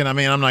thanking, I'm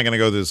not going to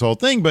go through this whole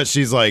thing, but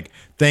she's like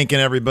thanking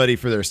everybody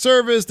for their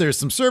service. There's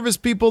some service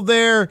people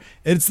there.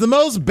 It's the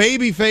most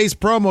babyface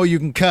promo you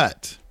can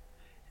cut.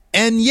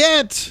 And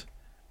yet,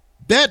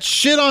 that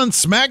shit on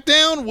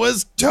SmackDown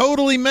was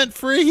totally meant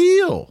for a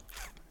heel.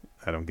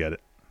 I don't get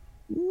it.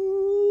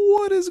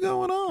 What is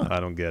going on? I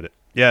don't get it.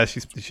 Yeah,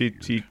 she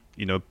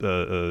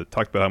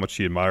talked about how much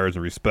she admires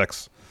and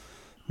respects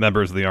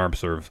members of the armed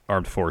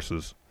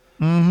forces.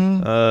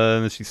 Mm-hmm.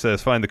 And she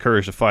says, "Find the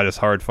courage to fight is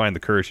hard. Find the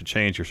courage to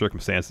change your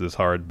circumstances is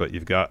hard. But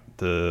you got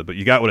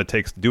what it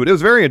takes to do it." It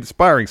was very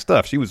inspiring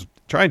stuff. She was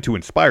trying to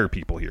inspire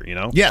people here.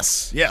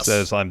 Yes.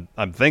 Says, "I'm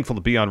thankful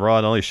to be on Raw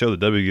and not only show the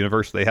W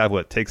Universe they have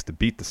what it takes to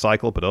beat the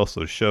cycle, but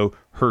also show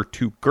her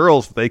two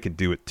girls that they can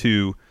do it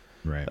too.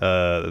 Right.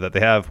 That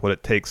they have what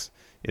it takes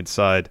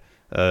inside.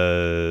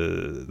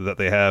 That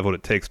they have what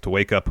it takes to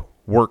wake up,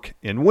 work,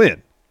 and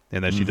win."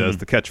 And then she does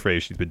the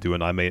catchphrase she's been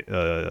doing. I may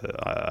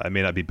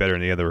not be better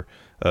than the other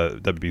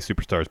WB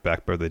superstars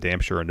back, but they damn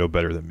sure are no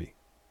better than me.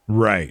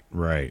 Right.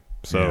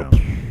 So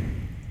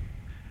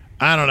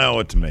I don't know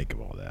what to make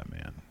of all that,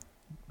 man.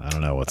 I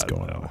don't know what's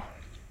going on.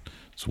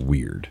 It's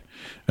weird.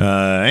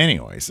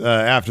 Anyways,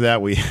 after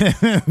that,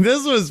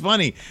 this was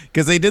funny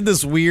because they did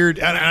this weird,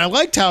 and I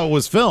liked how it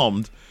was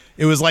filmed.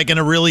 It was like in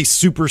a really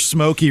super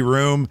smoky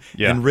room,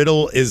 and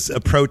Riddle is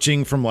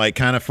approaching from like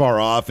kind of far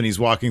off, and he's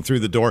walking through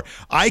the door.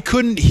 I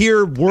couldn't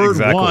hear word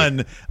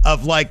one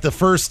of like the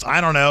first,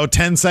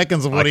 10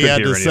 seconds of what he had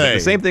to say. The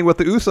same thing with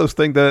the Usos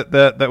thing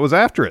that was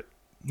after it.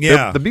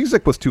 Yeah. The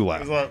music was too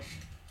loud.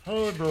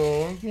 Hey,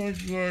 bro,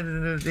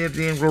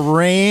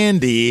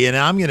 Randy, and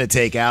I'm going to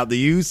take out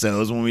the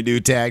Usos when we do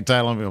tag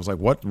title. I was like,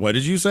 what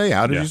did you say?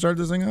 How did you start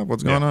this thing up?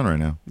 What's going on right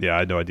now? Yeah, I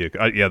had no idea.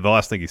 The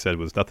last thing he said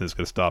was nothing's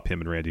going to stop him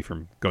and Randy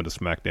from going to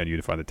SmackDown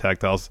unifying the tag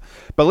titles.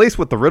 But at least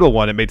with the Riddle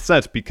one, it made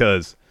sense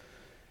because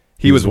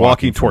he was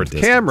walking towards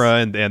camera,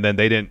 and then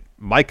they didn't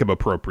mic him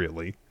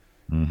appropriately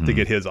to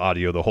get his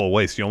audio the whole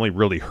way. So you only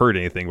really heard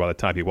anything by the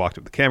time he walked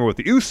up the camera. With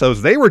the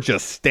Usos, they were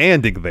just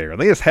standing there.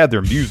 They just had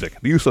their music.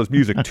 The Usos'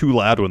 music too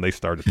loud when they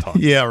started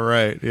talking. Yeah,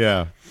 right.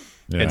 Yeah.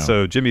 And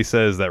so Jimmy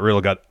says that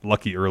Riddle got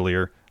lucky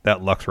earlier.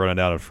 That luck's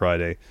running out on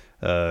Friday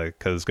because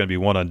it's going to be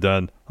one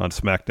undone on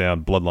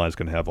SmackDown. Bloodline's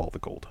going to have all the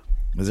gold.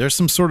 Is there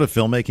some sort of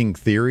filmmaking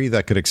theory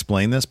that could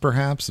explain this,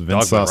 perhaps?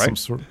 Vince Dogma, saw right? some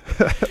sort of...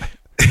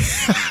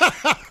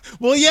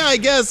 Well, yeah, I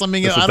guess. I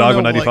mean, This I is don't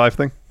Dogma know, 95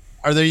 thing?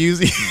 Are they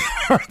using...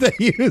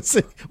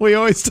 We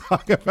always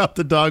talk about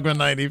the Dogma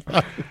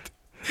 95.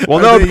 Well,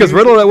 no, because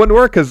Riddle, that wouldn't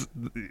work because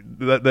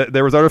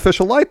there was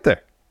artificial light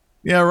there.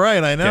 Yeah,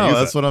 right. I know.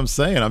 That's that. what I'm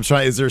saying. I'm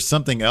trying. Is there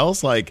something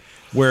else like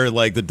where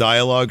like the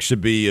dialogue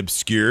should be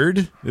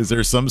obscured? Is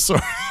there some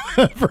sort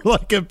for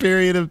like a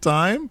period of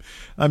time?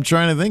 I'm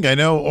trying to think. I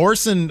know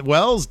Orson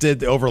Welles did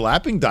the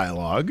overlapping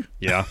dialogue.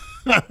 Yeah.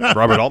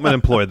 Robert Altman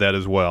employed that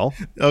as well.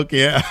 Okay.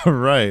 Yeah.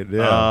 Right.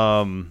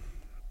 Yeah.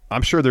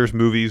 I'm sure there's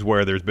movies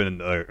where there's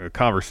been a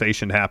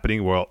conversation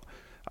happening. Well,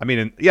 I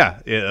mean,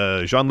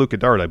 Jean-Luc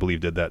Godard, I believe,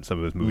 did that in some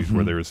of his movies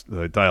where there was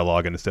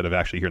dialogue, and instead of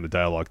actually hearing the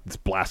dialogue, it's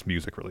blast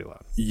music really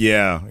loud.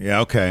 Yeah.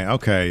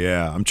 Okay.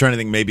 Yeah. I'm trying to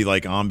think maybe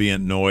like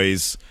ambient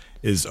noise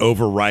is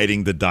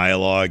overriding the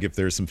dialogue if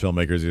there's some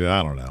filmmakers.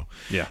 I don't know.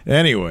 Yeah.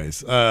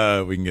 Anyways,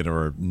 we can get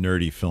our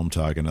nerdy film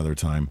talk another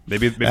time.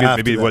 Maybe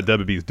what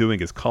WB is doing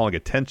is calling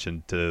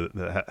attention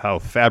to how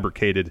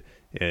fabricated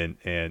and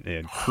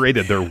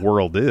created their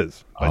world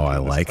is. Oh, I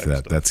like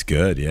that. That's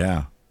good.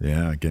 Yeah.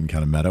 Yeah, getting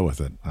kind of meta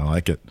with it. I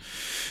like it.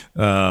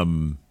 Yeah,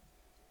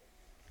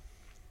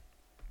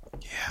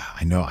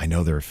 I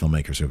know there are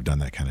filmmakers who have done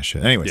that kind of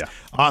shit. Anyways,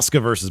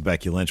 Asuka versus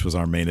Becky Lynch was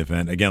our main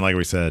event. Again, like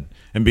we said,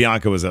 and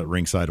Bianca was at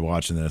ringside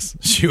watching this.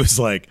 She was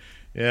like,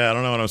 yeah, I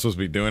don't know what I'm supposed to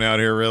be doing out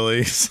here,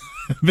 really,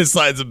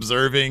 besides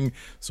observing.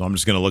 So I'm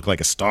just going to look like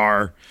a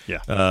star.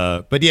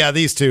 Yeah. But yeah,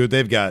 these two,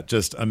 they've got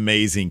just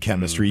amazing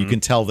chemistry. You can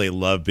tell they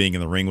love being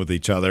in the ring with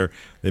each other.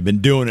 They've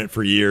been doing it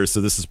for years. So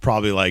this is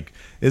probably like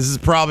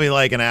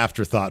an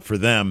afterthought for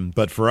them.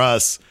 But for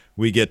us,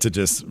 we get to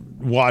just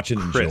watch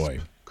and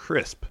enjoy.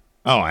 Crisp.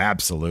 Oh,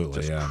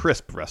 absolutely. Just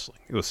crisp wrestling.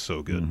 It was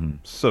so good.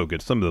 So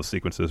good. Some of those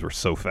sequences were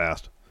so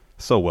fast.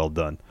 So well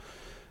done.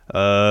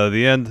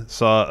 The end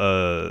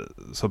saw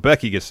so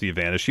Becky gets the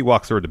advantage. She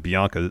walks over to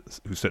Bianca,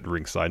 who's sitting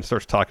ringside, and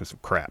starts talking some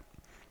crap.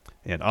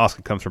 And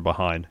Asuka comes from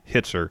behind,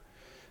 hits her,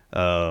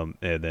 and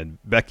then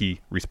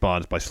Becky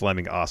responds by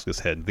slamming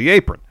Asuka's head into the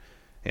apron.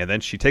 And then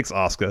she takes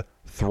Asuka,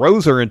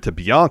 throws her into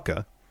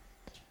Bianca.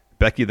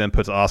 Becky then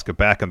puts Asuka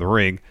back in the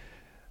ring,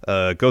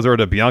 goes over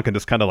to Bianca and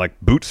just kind of like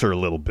boots her a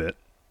little bit.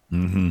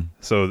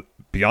 So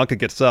Bianca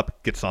gets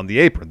up, gets on the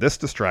apron. This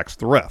distracts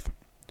the ref.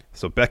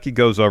 So Becky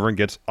goes over and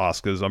gets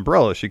Asuka's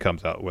umbrella she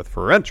comes out with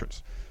for her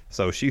entrance.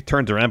 So she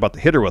turns around, about to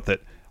hit her with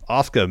it.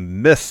 Asuka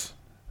misses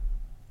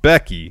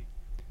Becky,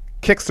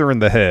 kicks her in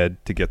the head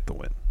to get the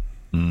win.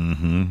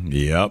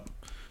 Yep.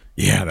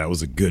 Yeah, that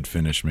was a good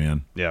finish,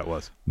 man. Yeah, it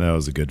was. That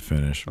was a good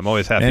finish. I'm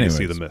always happy to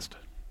see the Mist.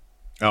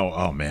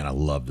 Oh man, I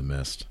love the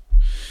Mist.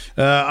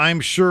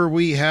 I'm sure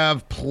we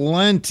have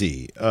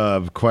plenty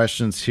of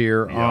questions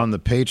here on the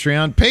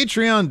Patreon.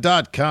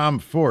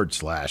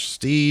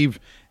 Patreon.com/Steve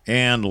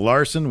and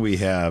Larson. We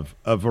have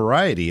a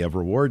variety of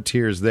reward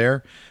tiers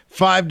there.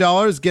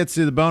 $5 gets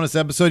you the bonus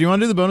episode. You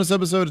want to do the bonus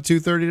episode at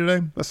 2:30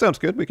 today? That sounds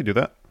good. We can do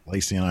that.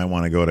 Lacey and I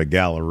want to go to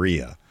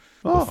Galleria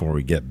before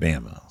we get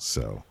Bama.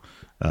 So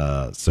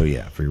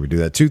yeah, if we do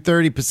that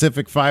 2:30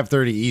 Pacific,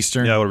 5:30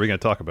 Eastern. Yeah, what are we going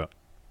to talk about?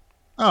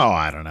 Oh,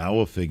 I don't know.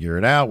 We'll figure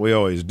it out. We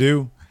always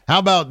do. How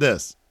about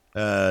this?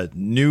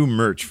 New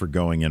merch for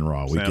Going In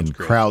Raw. We can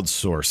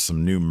crowdsource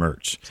some new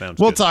merch.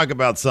 We'll talk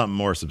about something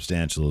more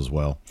substantial as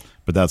well.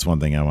 But that's one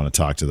thing I want to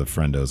talk to the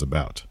friendos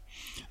about.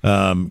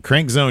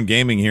 Crank Zone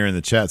Gaming here in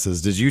the chat says,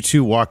 did you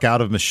two walk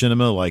out of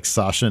Machinima like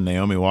Sasha and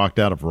Naomi walked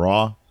out of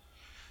Raw?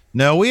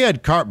 No, we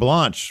had carte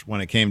blanche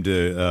when it came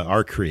to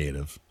our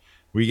creative.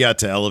 We got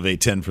to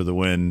elevate 10 for the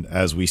win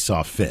as we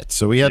saw fit.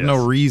 So we had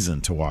no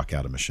reason to walk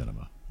out of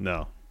Machinima.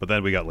 No, but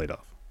then we got laid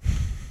off.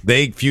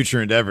 They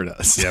future endeavored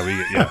us. Yeah,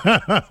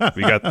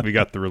 we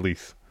got the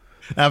release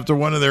after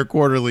one of their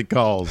quarterly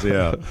calls.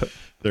 Yeah,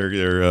 their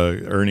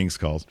earnings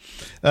calls.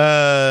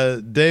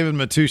 David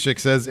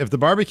Matushik says, if the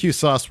barbecue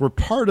sauce were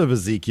part of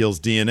Ezekiel's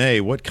DNA,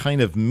 what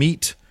kind of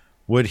meat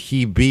would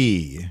he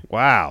be?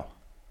 Wow.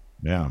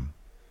 Yeah.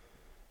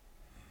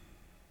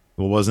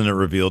 Well, wasn't it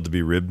revealed to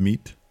be rib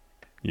meat?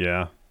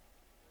 Yeah.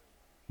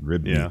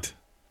 Rib meat.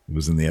 It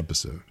was in the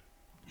episode.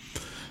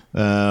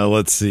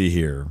 Let's see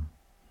here.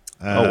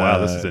 Oh, wow.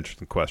 This is an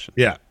interesting question.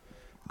 Yeah.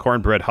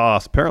 Cornbread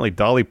Haas. Apparently,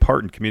 Dolly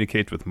Parton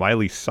communicates with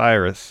Miley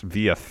Cyrus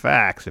via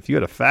fax. If you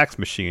had a fax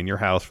machine in your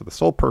house for the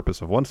sole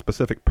purpose of one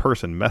specific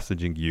person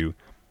messaging you,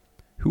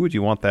 Who would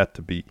you want that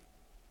to be?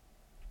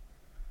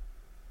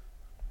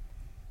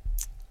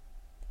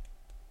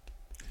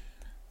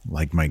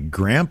 Like my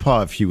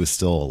grandpa, if he was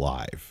still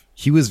alive,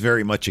 he was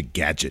very much a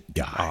gadget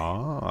guy.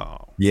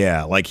 Oh.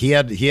 Yeah, like he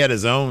had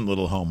his own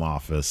little home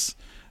office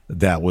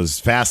that was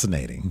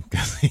fascinating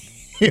because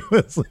he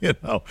was,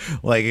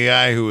 like a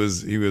guy who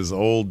was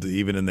old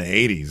even in the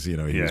 80s.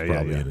 He was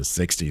probably in his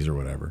 60s or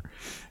whatever,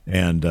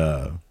 and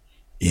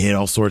he had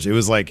all sorts. It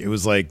was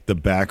like the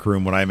back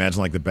room. What I imagine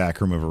like the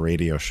back room of a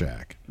Radio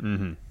Shack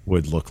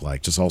would look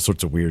like, just all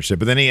sorts of weird shit.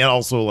 But then he had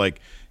also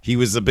he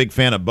was a big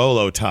fan of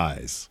bolo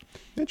ties.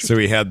 So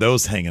he had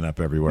those hanging up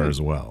everywhere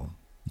as well.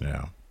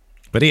 Yeah.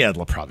 But he had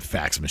probably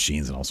fax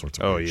machines and all sorts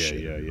of weird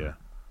shit. Yeah.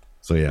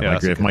 So yeah,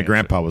 if my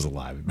grandpa was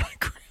alive,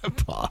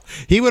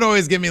 he would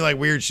always give me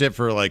weird shit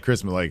for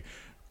Christmas, like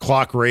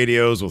clock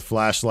radios with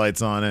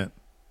flashlights on it.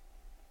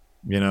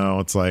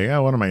 It's like,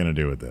 oh, what am I going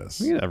to do with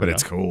this? But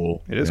it's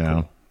cool. It is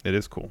cool. It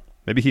is cool.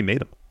 Maybe he made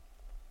them.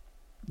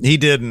 He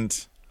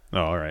didn't.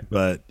 Oh, all right.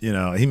 But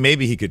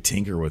he could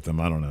tinker with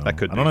them. I don't know. That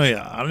could. I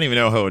don't even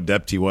know how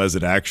adept he was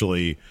at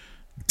actually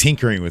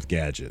tinkering with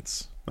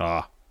gadgets.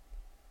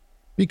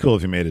 Be cool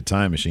if you made a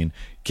time machine.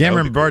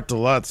 Cameron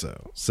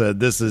Bartolazzo said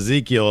this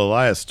Ezekiel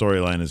Elias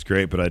storyline is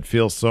great, but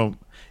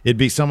it'd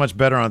be so much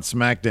better on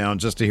SmackDown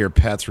just to hear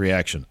Pat's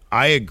reaction.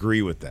 I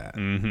agree with that.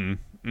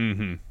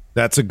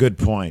 That's a good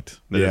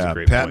point. That is a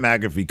great Pat point.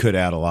 McAfee could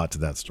add a lot to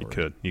that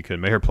story. He could.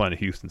 Mayor Planet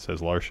Houston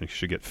says Larson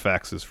should get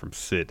faxes from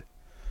Sid.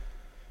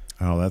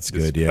 Oh, that's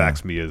Just good. Yeah.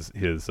 Fax me his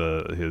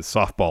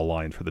softball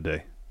line for the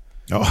day.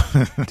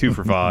 Oh. 2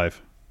 for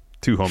 5,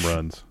 2 home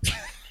runs,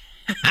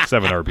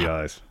 7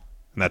 RBIs,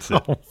 and that's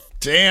it. Oh,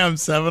 damn,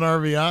 7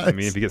 RBIs. I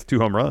mean, if he gets 2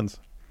 home runs.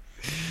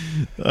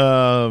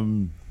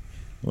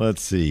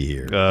 Let's see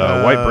here.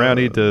 White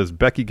Brownie, does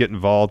Becky get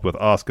involved with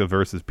Asuka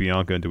versus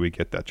Bianca, and do we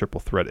get that triple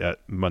threat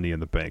at Money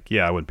in the Bank?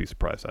 Yeah, I wouldn't be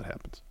surprised that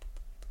happens.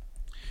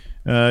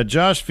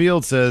 Josh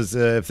Field says,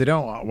 if they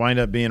don't wind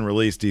up being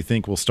released, do you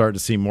think we'll start to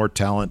see more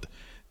talent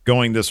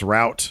going this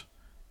route?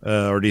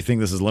 Or do you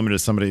think this is limited to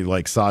somebody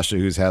like Sasha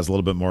who has a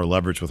little bit more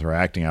leverage with her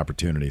acting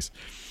opportunities?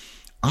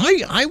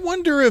 I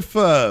wonder if,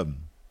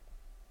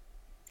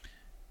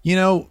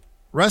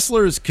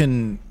 wrestlers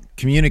can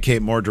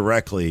communicate more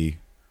directly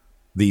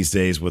these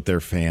days with their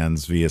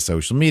fans via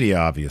social media,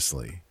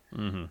 obviously.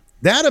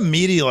 That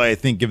immediately, I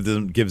think,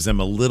 gives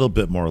them a little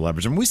bit more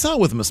leverage. I mean, we saw it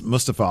with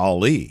Mustafa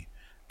Ali,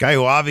 guy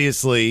who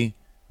obviously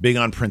big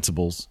on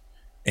principles,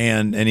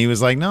 and he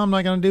was like, "No, I'm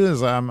not going to do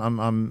this.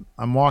 I'm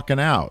walking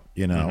out."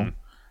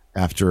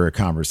 After a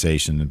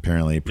conversation,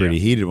 apparently a pretty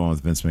heated one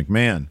with Vince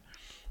McMahon.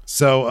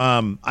 So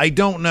I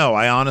don't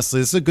know. This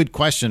is a good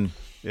question.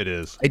 It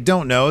is. I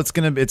don't know. It's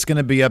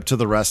gonna be up to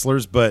the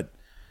wrestlers, but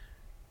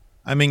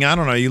I mean, I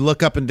don't know. You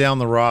look up and down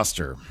the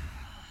roster.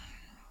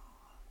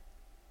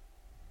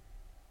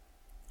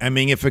 I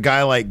mean, if a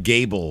guy like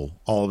Gable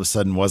all of a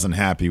sudden wasn't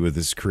happy with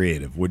his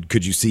creative,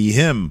 could you see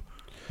him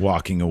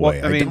walking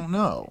away? Well, I don't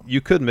know.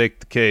 You could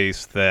make the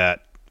case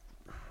that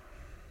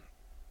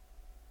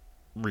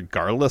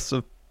regardless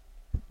of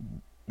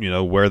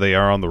where they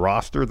are on the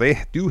roster,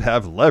 they do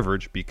have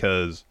leverage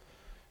because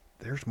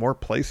there's more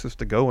places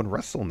to go and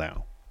wrestle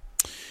now.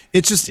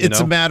 It's just it's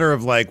a matter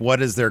of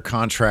what is their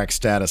contract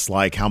status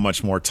like? How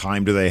much more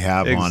time do they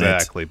have on it?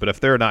 Exactly. But if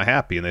they're not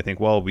happy and they think,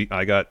 well,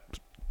 I got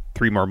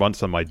 3 more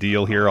months on my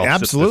deal here, I'll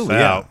absolutely sit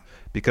this out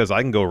because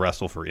I can go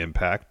wrestle for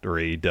Impact or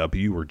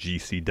AEW or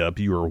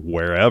GCW or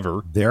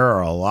wherever. There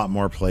are a lot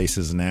more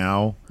places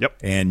now. Yep.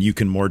 And you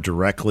can more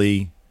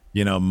directly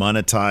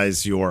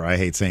monetize I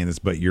hate saying this,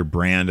 but your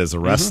brand as a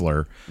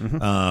wrestler.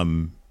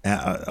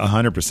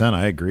 100%.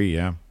 I agree.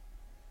 Yeah.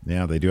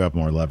 Yeah. They do have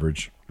more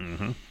leverage.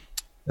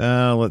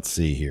 Let's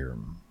see here.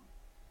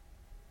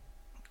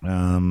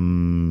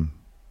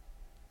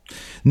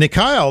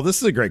 Nikyle, this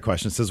is a great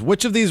question. It says,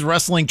 which of these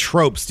wrestling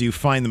tropes do you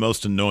find the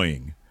most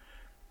annoying?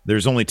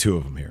 There's only 2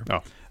 of them here.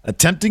 Oh.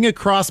 Attempting a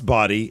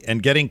crossbody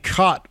and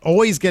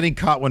always getting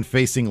caught when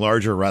facing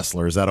larger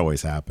wrestlers. That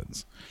always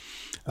happens.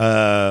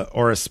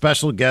 Or a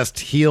special guest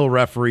heel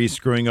referee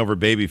screwing over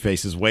baby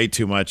faces way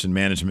too much and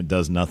management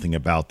does nothing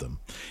about them.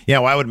 Yeah,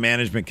 why would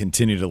management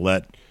continue to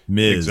let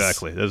Miz?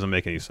 Exactly. It doesn't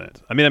make any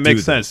sense. I mean, it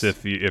makes sense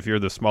if you're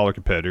the smaller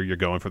competitor, you're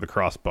going for the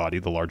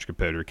crossbody, the large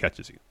competitor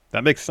catches you.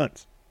 That makes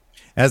sense.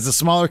 As the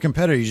smaller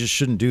competitor, you just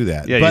shouldn't do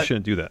that. Yeah, you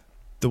shouldn't do that.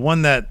 The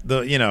one that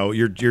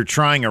you're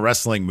trying a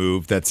wrestling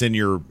move that's in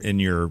your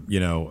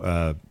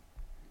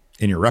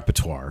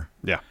repertoire.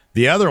 Yeah.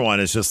 The other one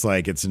is just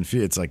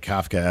it's like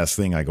Kafka-esque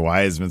thing. Like,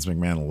 why is Vince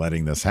McMahon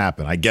letting this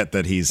happen? I get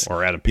that he's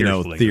or Adam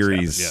Pearce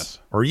theories, yes.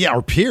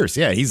 or Pierce.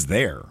 Yeah, he's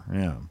there.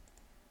 Yeah.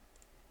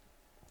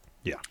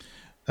 Yeah.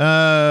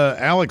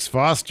 Alex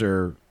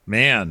Foster,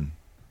 man,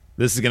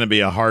 this is going to be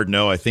a hard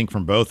no, I think,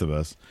 from both of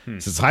us.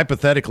 Since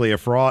hypothetically,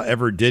 if Raw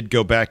ever did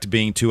go back to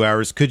being 2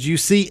 hours, could you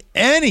see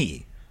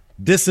any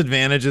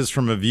disadvantages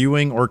from a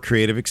viewing or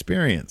creative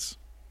experience?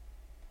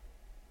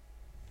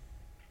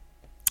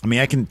 I mean,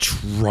 I can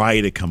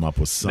try to come up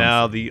with something.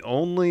 Now, the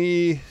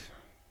only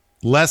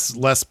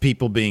less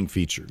people being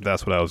featured.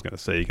 That's what I was going to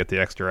say. You get the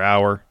extra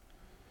hour.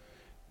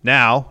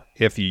 Now,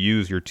 if you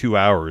use your 2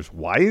 hours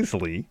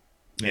wisely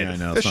and I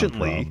know,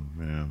 efficiently,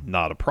 it's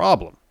not a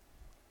problem.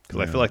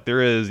 Because I feel like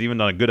there is,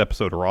 even on a good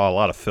episode of Raw, a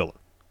lot of filler.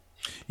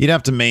 You'd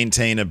have to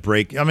maintain a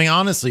break. I mean,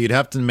 honestly, you'd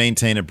have to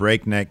maintain a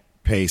breakneck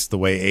pace the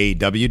way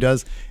AEW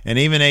does. And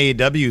even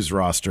AEW's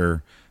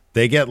roster,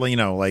 they get,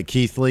 like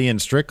Keith Lee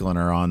and Strickland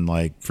are on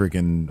like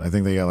freaking, I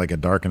think they got like a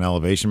Dark and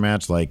Elevation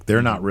match. Like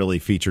they're not really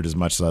featured as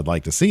much as I'd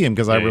like to see them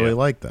because I really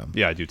like them.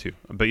 Yeah, I do too.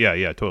 But yeah,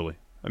 totally.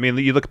 I mean,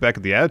 you look back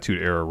at the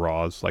Attitude Era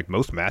Raws, like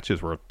most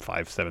matches were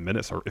 5-7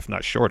 minutes or if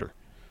not shorter.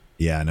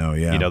 Yeah, I know.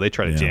 Yeah. They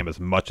try to jam as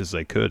much as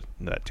they could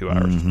in that 2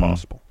 hours as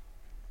possible.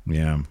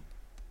 Yeah.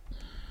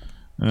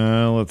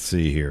 Let's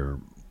see here.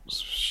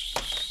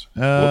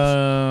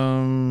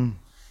 Lord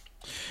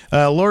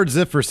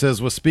Ziffer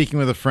says, was speaking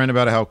with a friend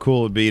about how cool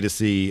it would be to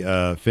see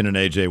Finn and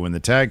AJ win the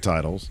tag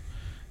titles.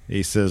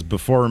 He says,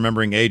 before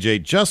remembering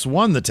AJ just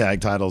won the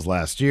tag titles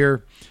last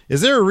year,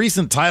 is there a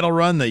recent title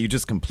run that you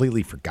just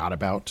completely forgot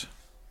about?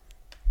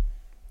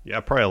 Yeah,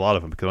 probably a lot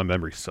of them because my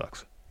memory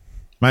sucks.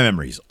 My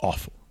memory's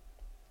awful.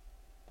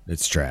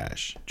 It's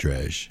trash.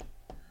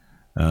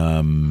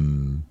 I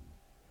mean,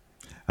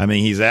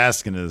 he's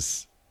asking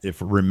us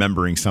if we're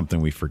remembering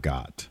something we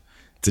forgot.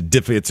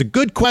 It's a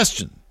good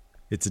question.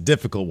 It's a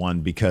difficult one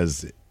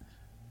because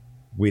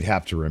we'd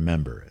have to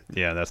remember it.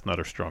 Yeah, that's not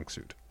our strong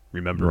suit.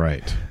 Remember.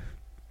 Right.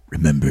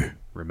 Remember.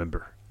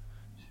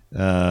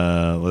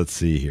 Let's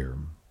see here.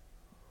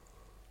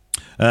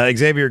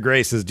 Xavier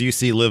Gray says, do you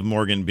see Liv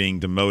Morgan being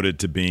demoted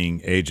to being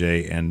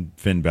AJ and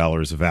Finn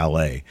Balor's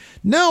valet?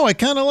 No, I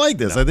kind of like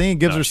this. I think it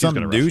gives her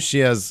something to do. She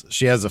has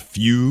a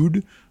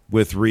feud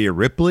with Rhea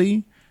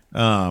Ripley.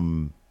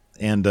 I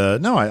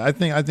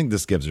think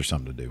this gives her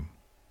something to do.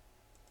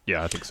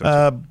 Yeah, I think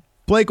so.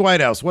 Blake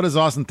Whitehouse, what does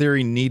Austin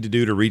Theory need to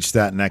do to reach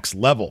that next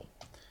level?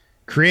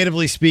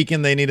 Creatively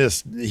speaking,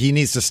 he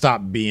needs to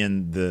stop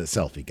being the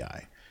selfie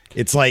guy.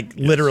 It's like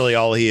literally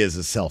all he is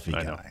selfie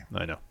guy.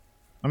 I know.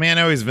 I mean, I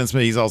know he's Vince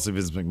McMahon. He's also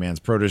Vince McMahon's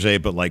protege,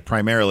 but like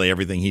primarily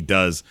everything he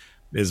does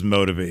is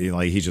motivated.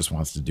 Like he just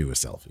wants to do a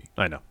selfie.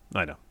 I know.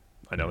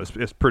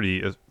 It's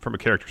pretty, from a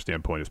character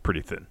standpoint, it's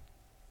pretty thin.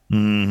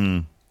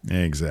 Mm-hmm.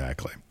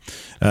 Exactly.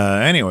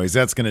 Anyways,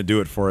 that's going to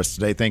do it for us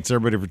today. Thanks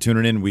everybody for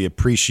tuning in. We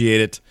appreciate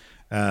it.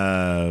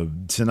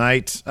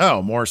 Tonight,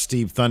 more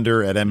Steve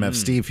Thunder at MF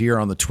Steve here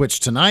on the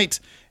Twitch tonight.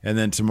 And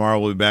then tomorrow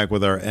we'll be back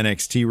with our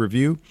NXT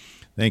review.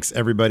 Thanks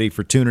everybody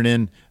for tuning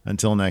in.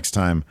 Until next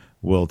time,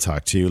 we'll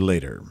talk to you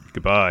later.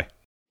 Goodbye.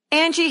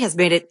 Angie has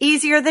made it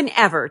easier than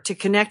ever to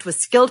connect with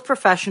skilled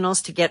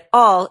professionals to get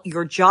all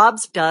your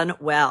jobs done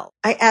well.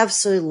 I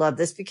absolutely love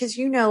this because,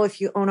 if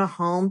you own a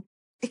home,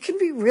 it can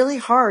be really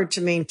hard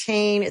to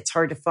maintain. It's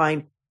hard to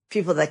find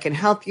people that can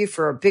help you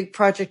for a big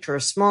project or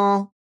a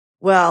small.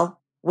 Well,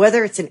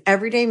 whether it's in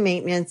everyday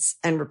maintenance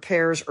and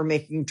repairs or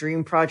making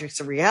dream projects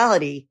a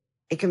reality,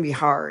 it can be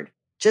hard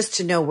just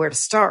to know where to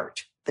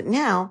start. But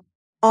now,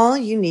 all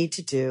you need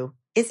to do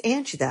is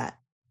Angie that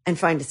and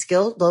find a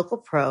skilled local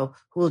pro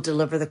who will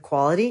deliver the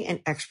quality and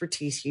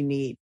expertise you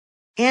need.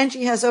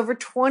 Angie has over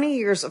 20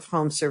 years of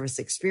home service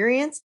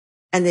experience,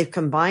 and they've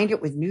combined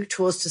it with new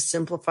tools to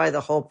simplify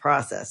the whole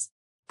process.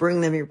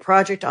 Bring them your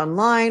project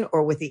online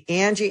or with the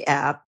Angie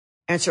app.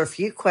 Answer a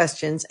few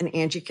questions, and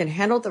Angie can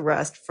handle the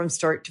rest from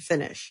start to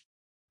finish.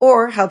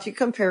 Or help you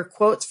compare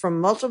quotes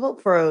from multiple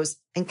pros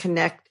and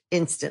connect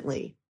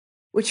instantly.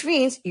 Which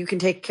means you can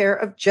take care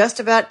of just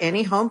about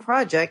any home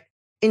project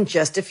in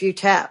just a few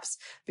taps.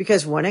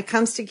 Because when it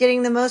comes to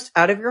getting the most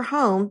out of your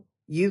home,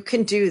 you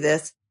can do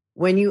this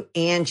when you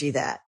Angie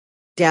that.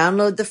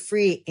 Download the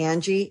free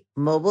Angie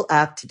mobile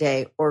app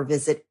today or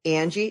visit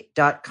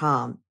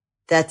Angie.com.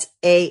 That's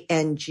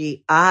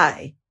ANGI.com.